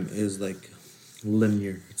time is like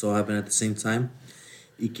linear. It's all happening at the same time.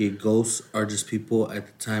 Ike ghosts are just people at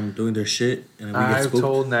the time doing their shit, and then we get I've spooked.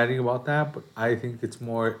 told Natty about that, but I think it's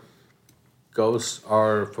more ghosts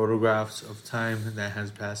are photographs of time that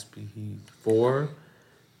has passed before,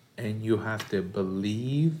 and you have to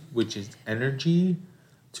believe, which is energy,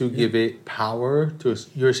 to give it power.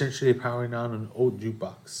 You're essentially powering on an old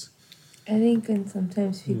jukebox. I think when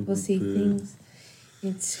sometimes people see things,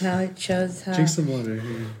 it's how it shows how Drink some water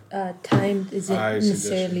here. time isn't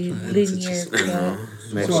necessarily linear.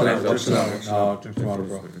 Drink some water,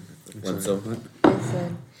 bro. What's up?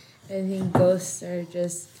 I think ghosts are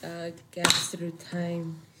just gaps through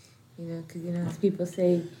time, because people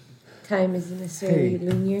say time isn't necessarily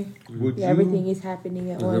linear. Everything is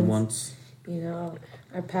happening at once.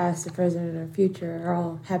 Our past, the present, and our future are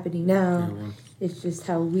all happening now. It's just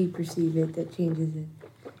how we perceive it that changes it.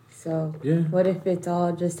 So, what if it's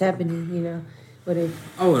all just happening? What if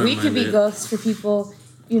we could be ghosts for people,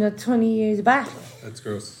 20 years back? That's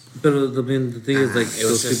gross. But the thing is, like,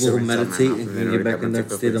 those people who meditate and can get back in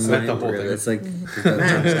that state of mind, it's like,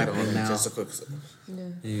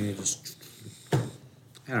 you just,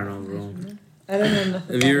 I don't know, bro. I don't know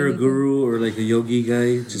nothing. If you're a guru or like a yogi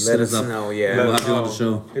guy, just let hit us us up. know. Yeah, We'll have you on the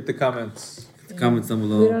show. Hit the comments. The comments down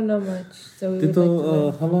below. We don't know much, so we would Tito, like to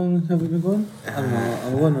know. how long have we been going? I don't know. I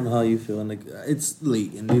want to know how you feel. And like, it's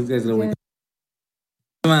late, and these guys are wake up.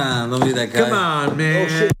 Come on, don't be that guy. Come on, man. Oh,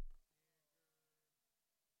 shit.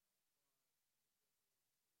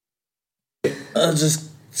 Just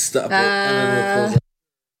stop it, and then we'll close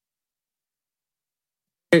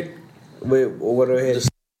it. Wait, what do I hit?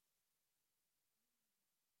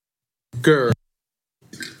 Girl.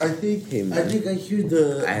 I think I hear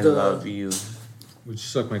the. I love you. Would you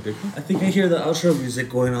suck my dick? I think I hear the outro music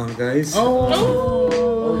going on, guys. Oh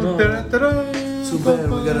no! Da-da-da-da. Too bad.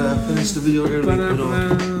 We gotta finish the video early.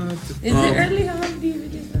 Is it early? How long do you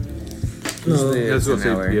videos? No, that's what an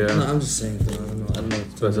hour. no, yeah. I'm just saying. I don't know.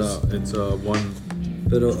 So it's 1:47.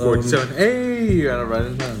 But Hey, you got it right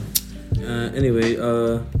in time. anyway,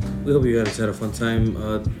 we hope you guys had a fun time.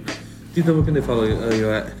 Tito, where can they follow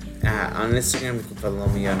you at? On Instagram, you can follow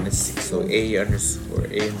me on this. So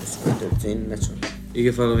A_13. That's one. You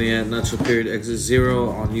can follow me at Nacho_Exit0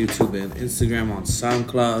 on YouTube and Instagram, on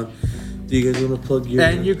SoundCloud. Do you guys want to plug your?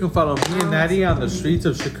 And you can follow me and Natty on the streets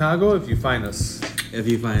of Chicago if you find us. If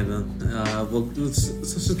you find them, well,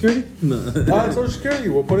 Social Security? No. Social Security.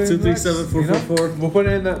 We'll put it in 237-444. We'll put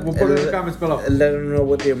it in the comments below. Let them know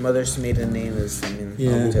what your mother's maiden name is. I mean,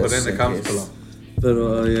 Yeah. We'll put it in the comments below. But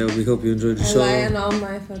yeah, we hope you enjoyed the I show. lie on all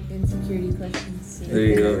my fucking security questions. So There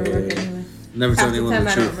you they go. never work anyway. Never tell Half the anyone time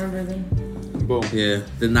the I don't truth. remember them. Boom. Yeah,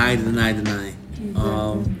 deny.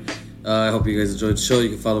 I hope you guys enjoyed the show. You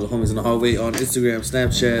can follow the homies in the hallway on Instagram,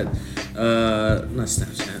 Snapchat, not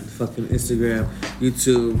Snapchat, fucking Instagram,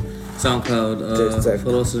 YouTube, SoundCloud, TikTok.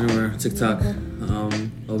 follow us everywhere, TikTok.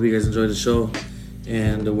 Hope you guys enjoyed the show,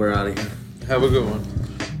 and we're out of here. Have a good one.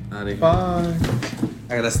 Out of here. Bye.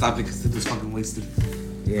 I gotta stop it because this fucking wasted.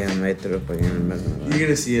 Yeah, my throat again. You're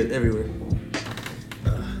gonna see it everywhere.